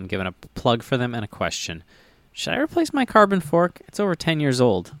this out. I'm giving a plug for them and a question. Should I replace my carbon fork? It's over 10 years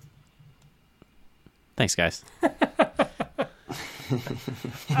old. Thanks, guys. Is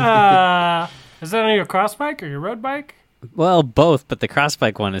that on your cross bike or your road bike? Well, both, but the cross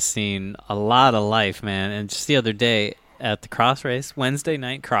bike one has seen a lot of life, man. And just the other day at the cross race, Wednesday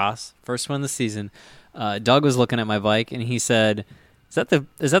night cross, first one of the season, Doug was looking at my bike and he said, Is that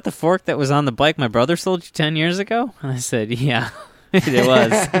the fork that was on the bike my brother sold you 10 years ago? And I said, yeah, it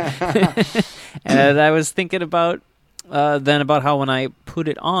was. And I was thinking about how when I put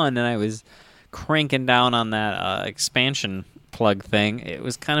it on and I was cranking down on that expansion plug thing, it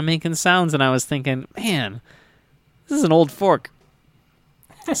was kind of making sounds, and I was thinking, man, this is an old fork.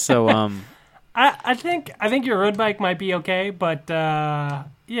 So I think your road bike might be okay, but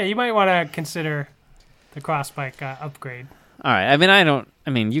you might want to consider the cross bike upgrade. All right. I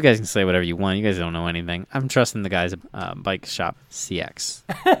mean, you guys can say whatever you want. You guys don't know anything. I'm trusting the guys at Bike Shop CX.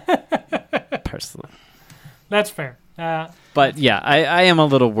 Personally. That's fair. But yeah, I am a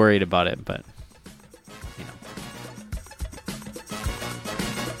little worried about it, but you know.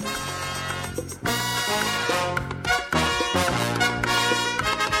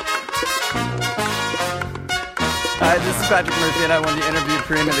 Hi, this is Patrick Murphy, and I won the interview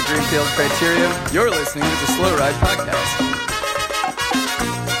cream at the Greenfield Criterion. You're listening to the Slow Ride Podcast.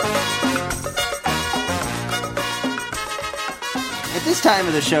 At this time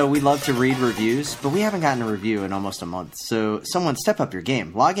of the show, we love to read reviews, but we haven't gotten a review in almost a month. So someone step up your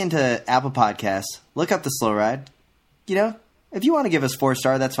game. Log into Apple Podcasts, look up the Slow Ride. You know, if you want to give us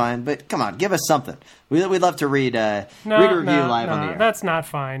 4-star, that's fine. But come on, give us something. We'd love to read a review live on the air. That's not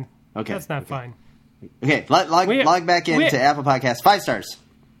fine. Okay, that's not fine. Okay, log back into Apple Podcasts. 5 stars.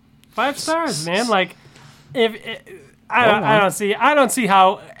 5 stars, man. Like, I don't see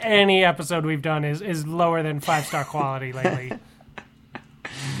how any episode we've done is lower than 5-star quality lately.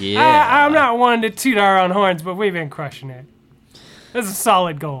 Yeah, I'm not one to toot our own horns, but we've been crushing it. This is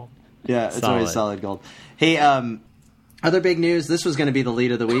solid gold. Yeah, it's always solid gold. Hey, other big news. This was going to be the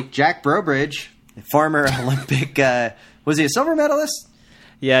lead of the week. Jack Brobridge, former Olympic, was he a silver medalist?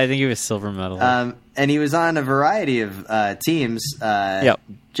 Yeah, I think he was silver medalist. And he was on a variety of teams. Yep.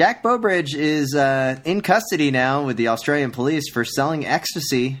 Jack Brobridge is in custody now with the Australian police for selling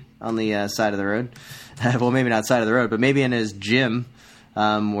ecstasy on the side of the road. Well, maybe not side of the road, but maybe in his gym.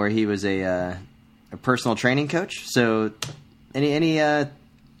 Where he was a personal training coach. So, anything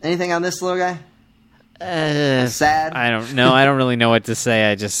on this little guy? Sad. I don't know. I don't really know what to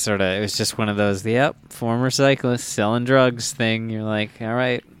say. I just it was just one of those, former cyclist selling drugs thing. You're like, all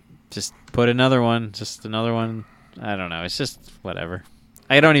right, just put another one. I don't know. It's just whatever.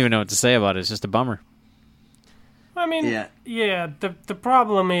 I don't even know what to say about it. It's just a bummer. I mean, yeah. The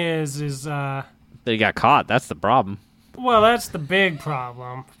problem is that he got caught. That's the problem. Well, that's the big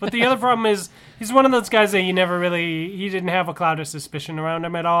problem. But the other problem is he's one of those guys that he didn't have a cloud of suspicion around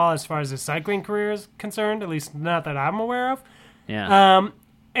him at all as far as his cycling career is concerned, at least not that I'm aware of. Yeah.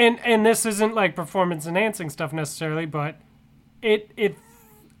 And this isn't like performance enhancing stuff necessarily, but it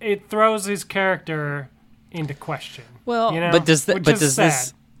throws his character into question. Well, you know? but does sad.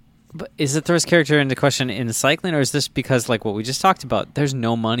 this but is it throw his character into question in the cycling, or is this because like what we just talked about, there's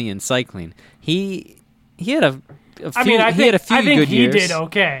no money in cycling? He had a few I think good he years. did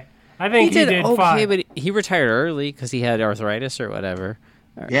okay. I think he did okay, fine. but he retired early because he had arthritis or whatever.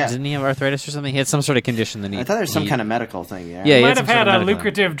 Yeah. Didn't he have arthritis or something? He had some sort of condition that I thought there was some kind of medical thing. Yeah, he might have had a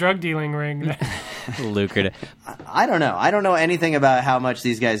lucrative drug deeling ring. Lucrative. I don't know. I don't know anything about how much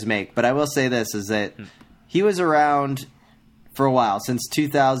these guys make, but I will say this, is that he was around for a while. Since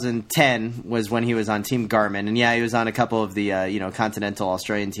 2010 was when he was on Team Garmin. And he was on a couple of the continental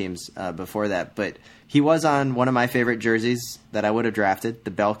Australian teams before that. But he was on one of my favorite jerseys that I would have drafted,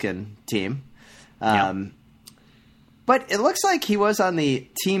 the Belkin team. But it looks like he was on the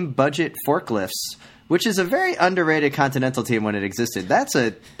Team Budget Forklifts, which is a very underrated continental team when it existed. That's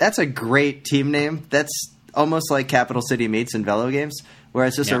a great team name. That's almost like Capital City Meets in Velo games, where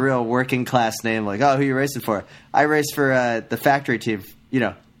it's just a real working class name. Like, oh, who are you racing for? I race for the factory team.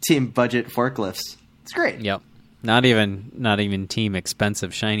 Team Budget Forklifts. It's great. Yep. Not even team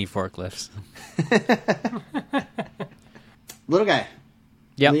expensive shiny forklifts. Little guy.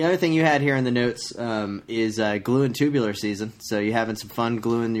 Yep. The other thing you had here in the notes is glue and tubular season. So you having some fun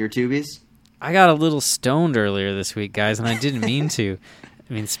gluing your tubies? I got a little stoned earlier this week, guys, and I didn't mean to.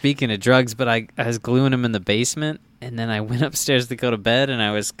 I mean, speaking of drugs, but I was gluing them in the basement, and then I went upstairs to go to bed, and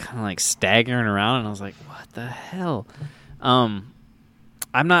I was kind of like staggering around, and I was like, what the hell?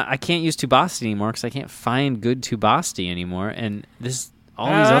 I can't use Tubasti anymore because I can't find good Tubasti anymore, and that's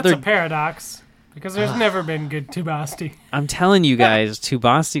a paradox. Because there's never been good Tubasti. I'm telling you guys,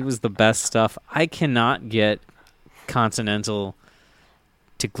 Tubasti was the best stuff. I cannot get Continental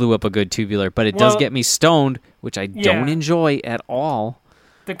to glue up a good tubular, but it does get me stoned, which I don't enjoy at all.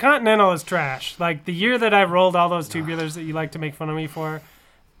 The Continental is trash. Like, the year that I rolled all those tubulars that you like to make fun of me for,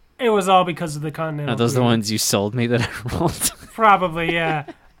 it was all because of the Continental. Are those the ones you sold me that I rolled? Probably, yeah.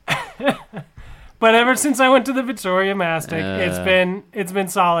 But ever since I went to the Victoria Mastic, it's been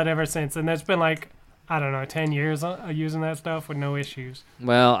solid ever since. And there's been 10 years using that stuff with no issues.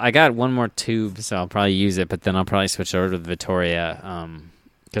 Well, I got one more tube, so I'll probably use it, but then I'll probably switch over to the Vittoria,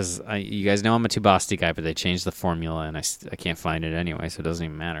 because you guys know I'm a Tubasti guy, but they changed the formula, and I can't find it anyway, so it doesn't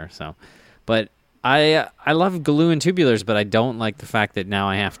even matter. So, but I love glue and tubulars, but I don't like the fact that now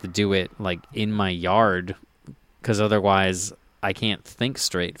I have to do it in my yard, because otherwise I can't think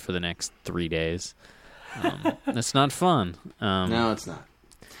straight for the next 3 days. It's not fun. No, it's not.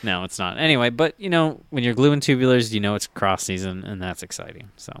 No, it's not. Anyway, but when you're gluing tubulars, it's cross season, and that's exciting.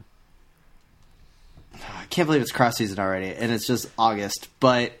 So I can't believe it's cross season already, and it's just August.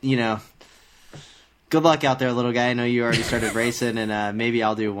 But good luck out there, little guy. I know you already started racing, and maybe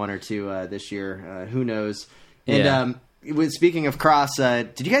I'll do one or two this year. Who knows? And speaking of cross,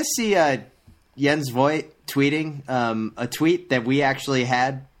 did you guys see Jens Voigt tweeting a tweet that we actually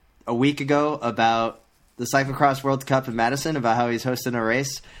had a week ago about the Cyclocross World Cup in Madison, about how he's hosting a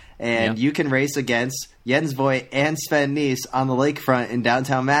race. And you can race against Jens Voigt and Sven Nys on the lakefront in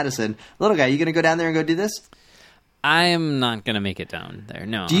downtown Madison. Little guy, you going to go down there and go do this? I'm not going to make it down there,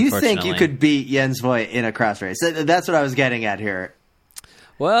 no. Do you think you could beat Jens Voigt in a cross race? That's what I was getting at here.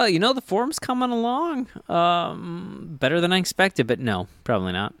 Well, the form's coming along better than I expected, but no,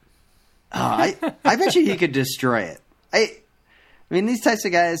 probably not. I bet you he could destroy it. I mean, these types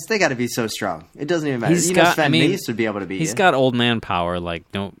of guys, they got to be so strong. It doesn't even matter. Sven Nys would be able to beat you. He's got old man power like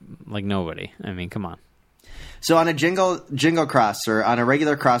nobody. I mean, come on. So on a jingle cross or on a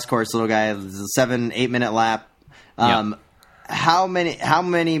regular cross course, little guy, 7-8 minute lap. How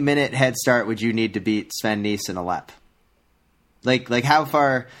many minute head start would you need to beat Sven Nys in a lap? Like how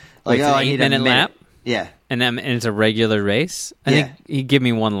far? Like it's an 8 minute lap. Yeah, and it's a regular race. I think he'd give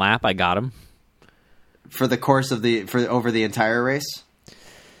me one lap. I got him for the course of over the entire race.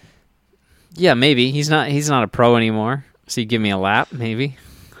 Yeah, maybe he's not a pro anymore. So you give me a lap, maybe.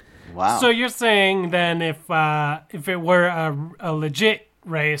 Wow. So you're saying then if it were a legit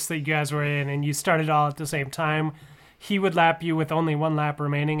race that you guys were in and you started all at the same time, he would lap you with only one lap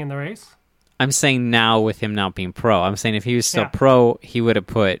remaining in the race? I'm saying now with him not being pro. I'm saying if he was still pro, he would have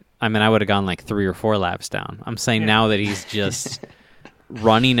I would have gone like 3 or 4 laps down. I'm saying now that he's just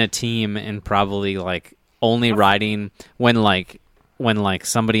running a team and probably like only riding when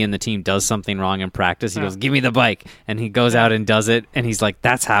somebody in the team does something wrong in practice, he goes, "Give me the bike," and he goes out and does it, and he's like,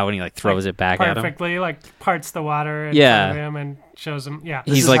 "That's how," and he like throws it back at him perfectly, like parts the water in front of him and shows him. Yeah,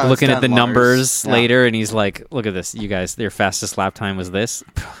 he's like looking at the numbers later, and he's like, "Look at this, you guys. Their fastest lap time was this.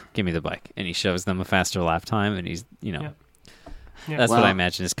 Give me the bike," and he shows them a faster lap time, and he's that's what I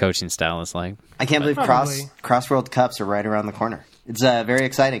imagine his coaching style is like. I can't believe Cross World Cups are right around the corner. It's very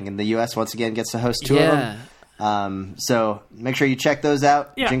exciting, and the U.S. once again gets to host 2 of them. So make sure you check those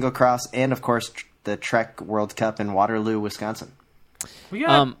out. Yeah. Jingle Cross and, of course, the Trek World Cup in Waterloo, Wisconsin.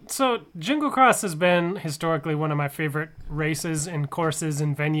 So Jingle Cross has been historically one of my favorite races and courses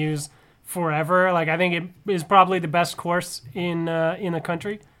and venues forever. Like I think it is probably the best course in the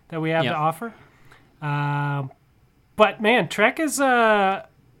country that we have to offer. But man, Trek is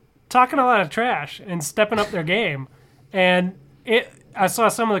talking a lot of trash and stepping up their game. And I saw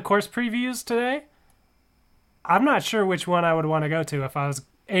some of the course previews today. I'm not sure which one I would want to go to if I was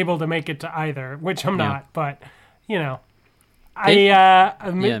able to make it to either, which I'm not. But people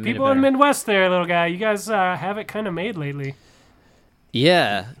in the Midwest there, little guy, you guys have it kind of made lately.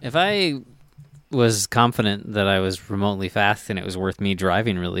 Yeah, if I was confident that I was remotely fast and it was worth me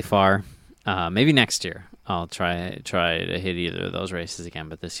driving really far, maybe next year I'll try to hit either of those races again.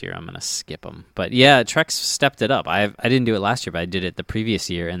 But this year I'm going to skip them. But yeah, Trek's stepped it up. I didn't do it last year, but I did it the previous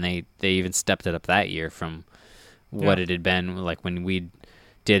year, and they even stepped it up that year from what it had been like when we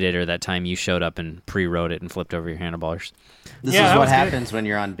did it, or that time you showed up and pre-rode it and flipped over your handlebars. This is what happens when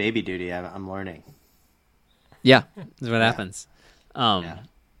you're on baby duty. I'm learning. Yeah, this is what happens. I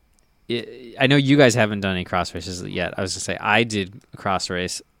know you guys haven't done any cross races yet. I was going to say, I did a cross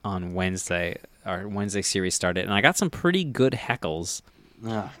race on Wednesday. Our Wednesday series started, and I got some pretty good heckles.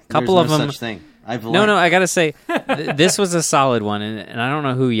 Couple of them. Such thing. No, I gotta say, this was a solid one, and I don't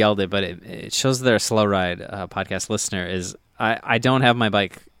know who yelled it, but it shows they're a Slow Ride podcast listener. Is I don't have my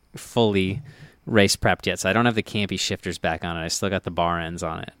bike fully race prepped yet, so I don't have the campy shifters back on it. I still got the bar ends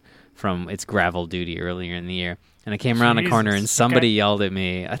on it from its gravel duty earlier in the year. And I came around a corner, and somebody yelled at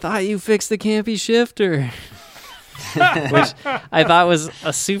me, "I thought you fixed the campy shifter," which I thought was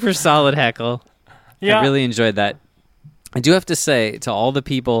a super solid heckle. Yeah. I really enjoyed that. I do have to say to all the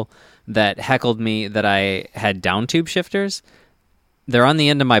people that heckled me that I had down tube shifters, they're on the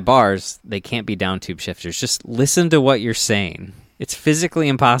end of my bars. They can't be down tube shifters. Just listen to what you're saying. It's physically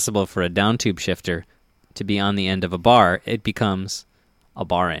impossible for a down tube shifter to be on the end of a bar. It becomes a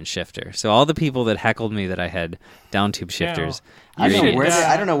bar end shifter. So all the people that heckled me that I had down tube shifters, I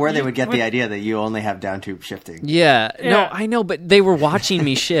don't know where they would get the idea that you only have down tube shifting. Yeah, no, I know, but they were watching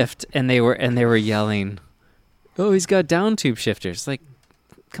me shift, and they were yelling, "Oh, he's got down tube shifters!" Like,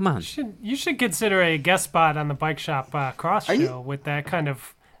 come on. You should consider a guest spot on the Bike Shop cross show with that kind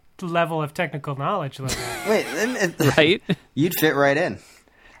of level of technical knowledge. Wait, right? You'd fit right in.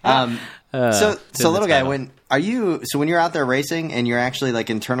 So little guy, when you're out there racing and you're actually like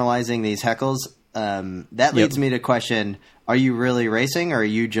internalizing these heckles, that leads me to question: are you really racing, or are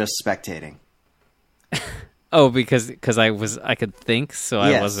you just spectating? Oh, because I could think, so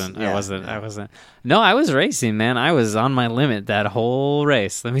yes, I wasn't. No, I was racing, man. I was on my limit that whole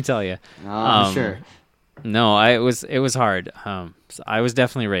race. Let me tell you. I'm sure. No, it was hard. So I was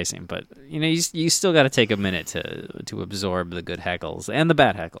definitely racing, but you still got to take a minute to absorb the good heckles and the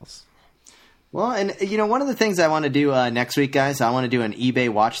bad heckles. Well, and one of the things I want to do next week, guys, I want to do an eBay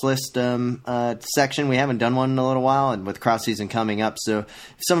watch list section. We haven't done one in a little while, and with cross season coming up, so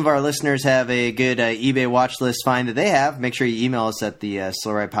if some of our listeners have a good eBay watch list find that they have, make sure you email us at the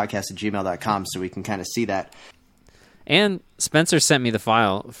slowridepodcast@gmail.com so we can kind of see that. And Spencer sent me the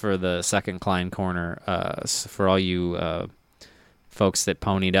file for the second Klein Corner for all you folks that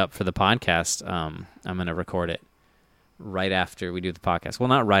ponied up for the podcast. I'm going to record it right after we do the podcast. Well,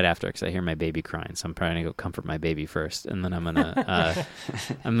 not right after because I hear my baby crying, so I'm probably going to go comfort my baby first, and then I'm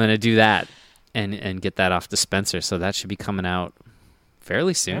gonna do that and get that off to Spencer. So that should be coming out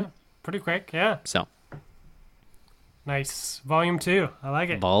fairly soon. Yeah, pretty quick, yeah. So nice. Volume 2. I like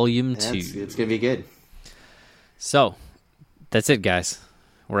it. Volume 2. It's going to be good. So, that's it, guys.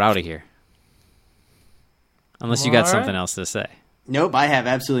 We're out of here. Unless you got something else to say. Nope, I have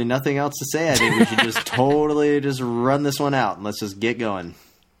absolutely nothing else to say. I think we should just totally just run this one out and let's just get going.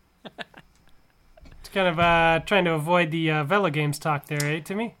 It's kind of trying to avoid the Vela Games talk there, eh,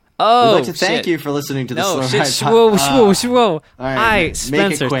 Timmy? Oh, We'd like to thank you for listening to the Slow Ride Podcast. Whoa. All right,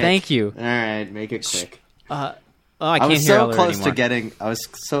 Spencer, thank you. All right, make it quick. I I can't was hear so close anymore. to getting. I was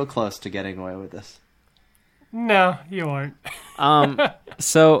so close to getting away with this. No, you weren't.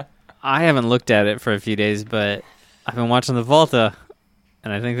 So I haven't looked at it for a few days, but I've been watching the Volta,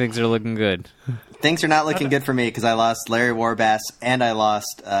 and I think things are looking good. Things are not looking good for me because I lost Larry Warbass and I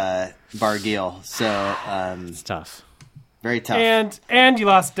lost Bargiel. So It's tough. very tough. And you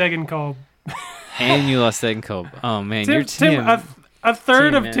lost Degenkolb. And you lost Degenkolb. Oh man, your team. A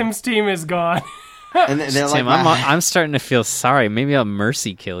third Team, of Tim's team is gone. And they're Tim, like, I'm starting to feel sorry. Maybe I'll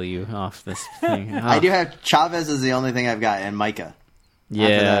mercy kill you off this thing. I do have Chavez is the only thing I've got, and Micah. Yeah,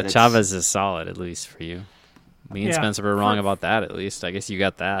 that, it's- Chavez is solid at least for you. Me and Yeah, Spencer were wrong about that. At least I guess you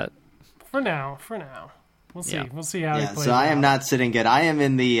got that. For now. We'll see. Yeah. We'll see how he Yeah, plays so I am out. not sitting good. I am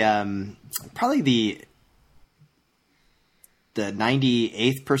in the probably the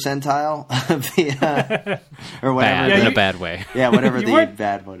 98th percentile of the or whatever. Bad in you- a bad way. Yeah, whatever You the weren't-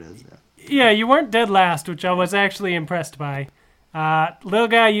 bad one is. Yeah, you weren't dead last, which I was actually impressed by. Little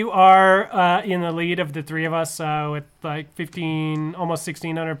guy, you are in the lead of the three of us with like 15, almost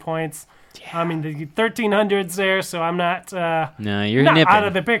 1,600 points. Yeah. I'm in the 1,300s there, so I'm not No, you're not nipping. out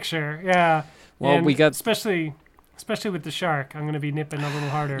of the picture. Yeah. Well, And we got- especially with the shark. I'm going to be nipping a little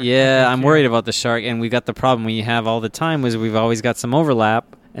harder. Yeah, I'm worried about the shark, and we got the problem we have all the time is we've always got some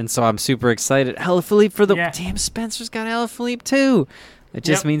overlap, and so I'm super excited. Alaphilippe for the damn Spencer's got Alaphilippe too. It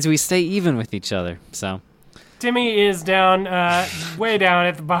just means we stay even with each other. So Timmy is down, way down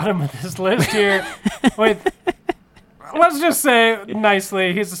at the bottom of this list here. With, let's just say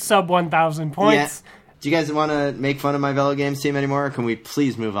nicely, he's a sub 1,000 points. Yeah. Do you guys want to make fun of my Velo Games team anymore, or can we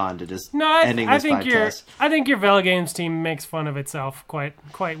please move on to just ending this podcast? I think your Vela Games team makes fun of itself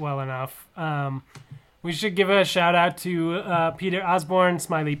quite well enough. We should give a shout out to Peter Osborne,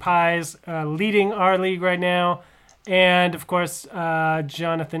 Smiley Pies, leading our league right now. And, of course,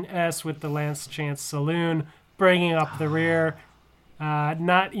 Jonathan S. with the Lance Chance Saloon, bringing up the rear.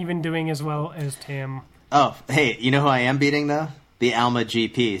 Not even doing as well as Tim. Oh, hey, you know who I am beating, though? The Alma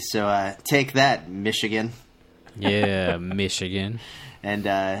GP. So take that, Michigan. yeah, Michigan.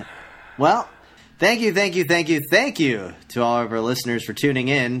 And, well, thank you to all of our listeners for tuning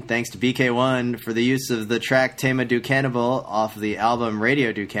in. Thanks to BK1 for the use of the track Tema Do Cannibal off the album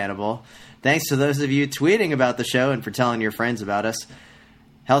Radio Do Cannibal. Thanks to those of you tweeting about the show and for telling your friends about us.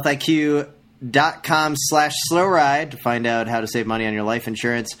 HealthIQ.com/slowride to find out how to save money on your life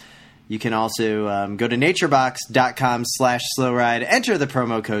insurance. You can also go to naturebox.com/slowride. Enter the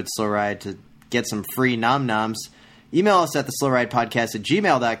promo code slowride to get some free nom-noms. Email us at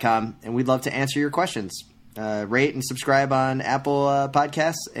theslowridepodcast@gmail.com, and we'd love to answer your questions. Rate and subscribe on Apple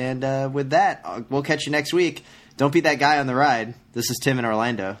Podcasts. And with that, we'll catch you next week. Don't be that guy on the ride. This is Tim in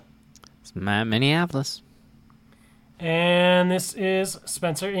Orlando. It's Matt, Minneapolis. And this is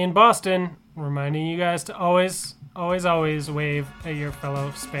Spencer in Boston, reminding you guys to always wave at your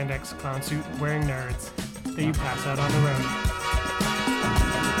fellow spandex clown suit wearing nerds that you pass out on the road.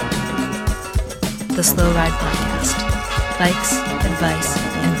 The Slow Ride Podcast. Bikes, advice,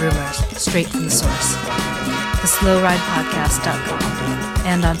 and rumors straight from the source. TheSlowRidePodcast.com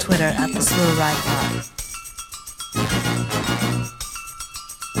and on Twitter at TheSlowRidePod.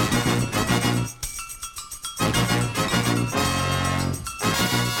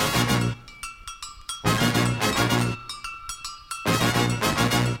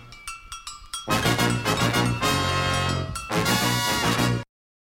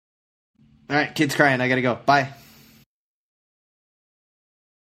 All right, kids crying. I got to go. Bye.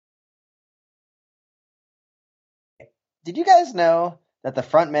 Did you guys know that the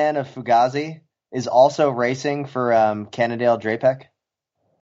front man of Fugazi is also racing for Cannondale Drapek?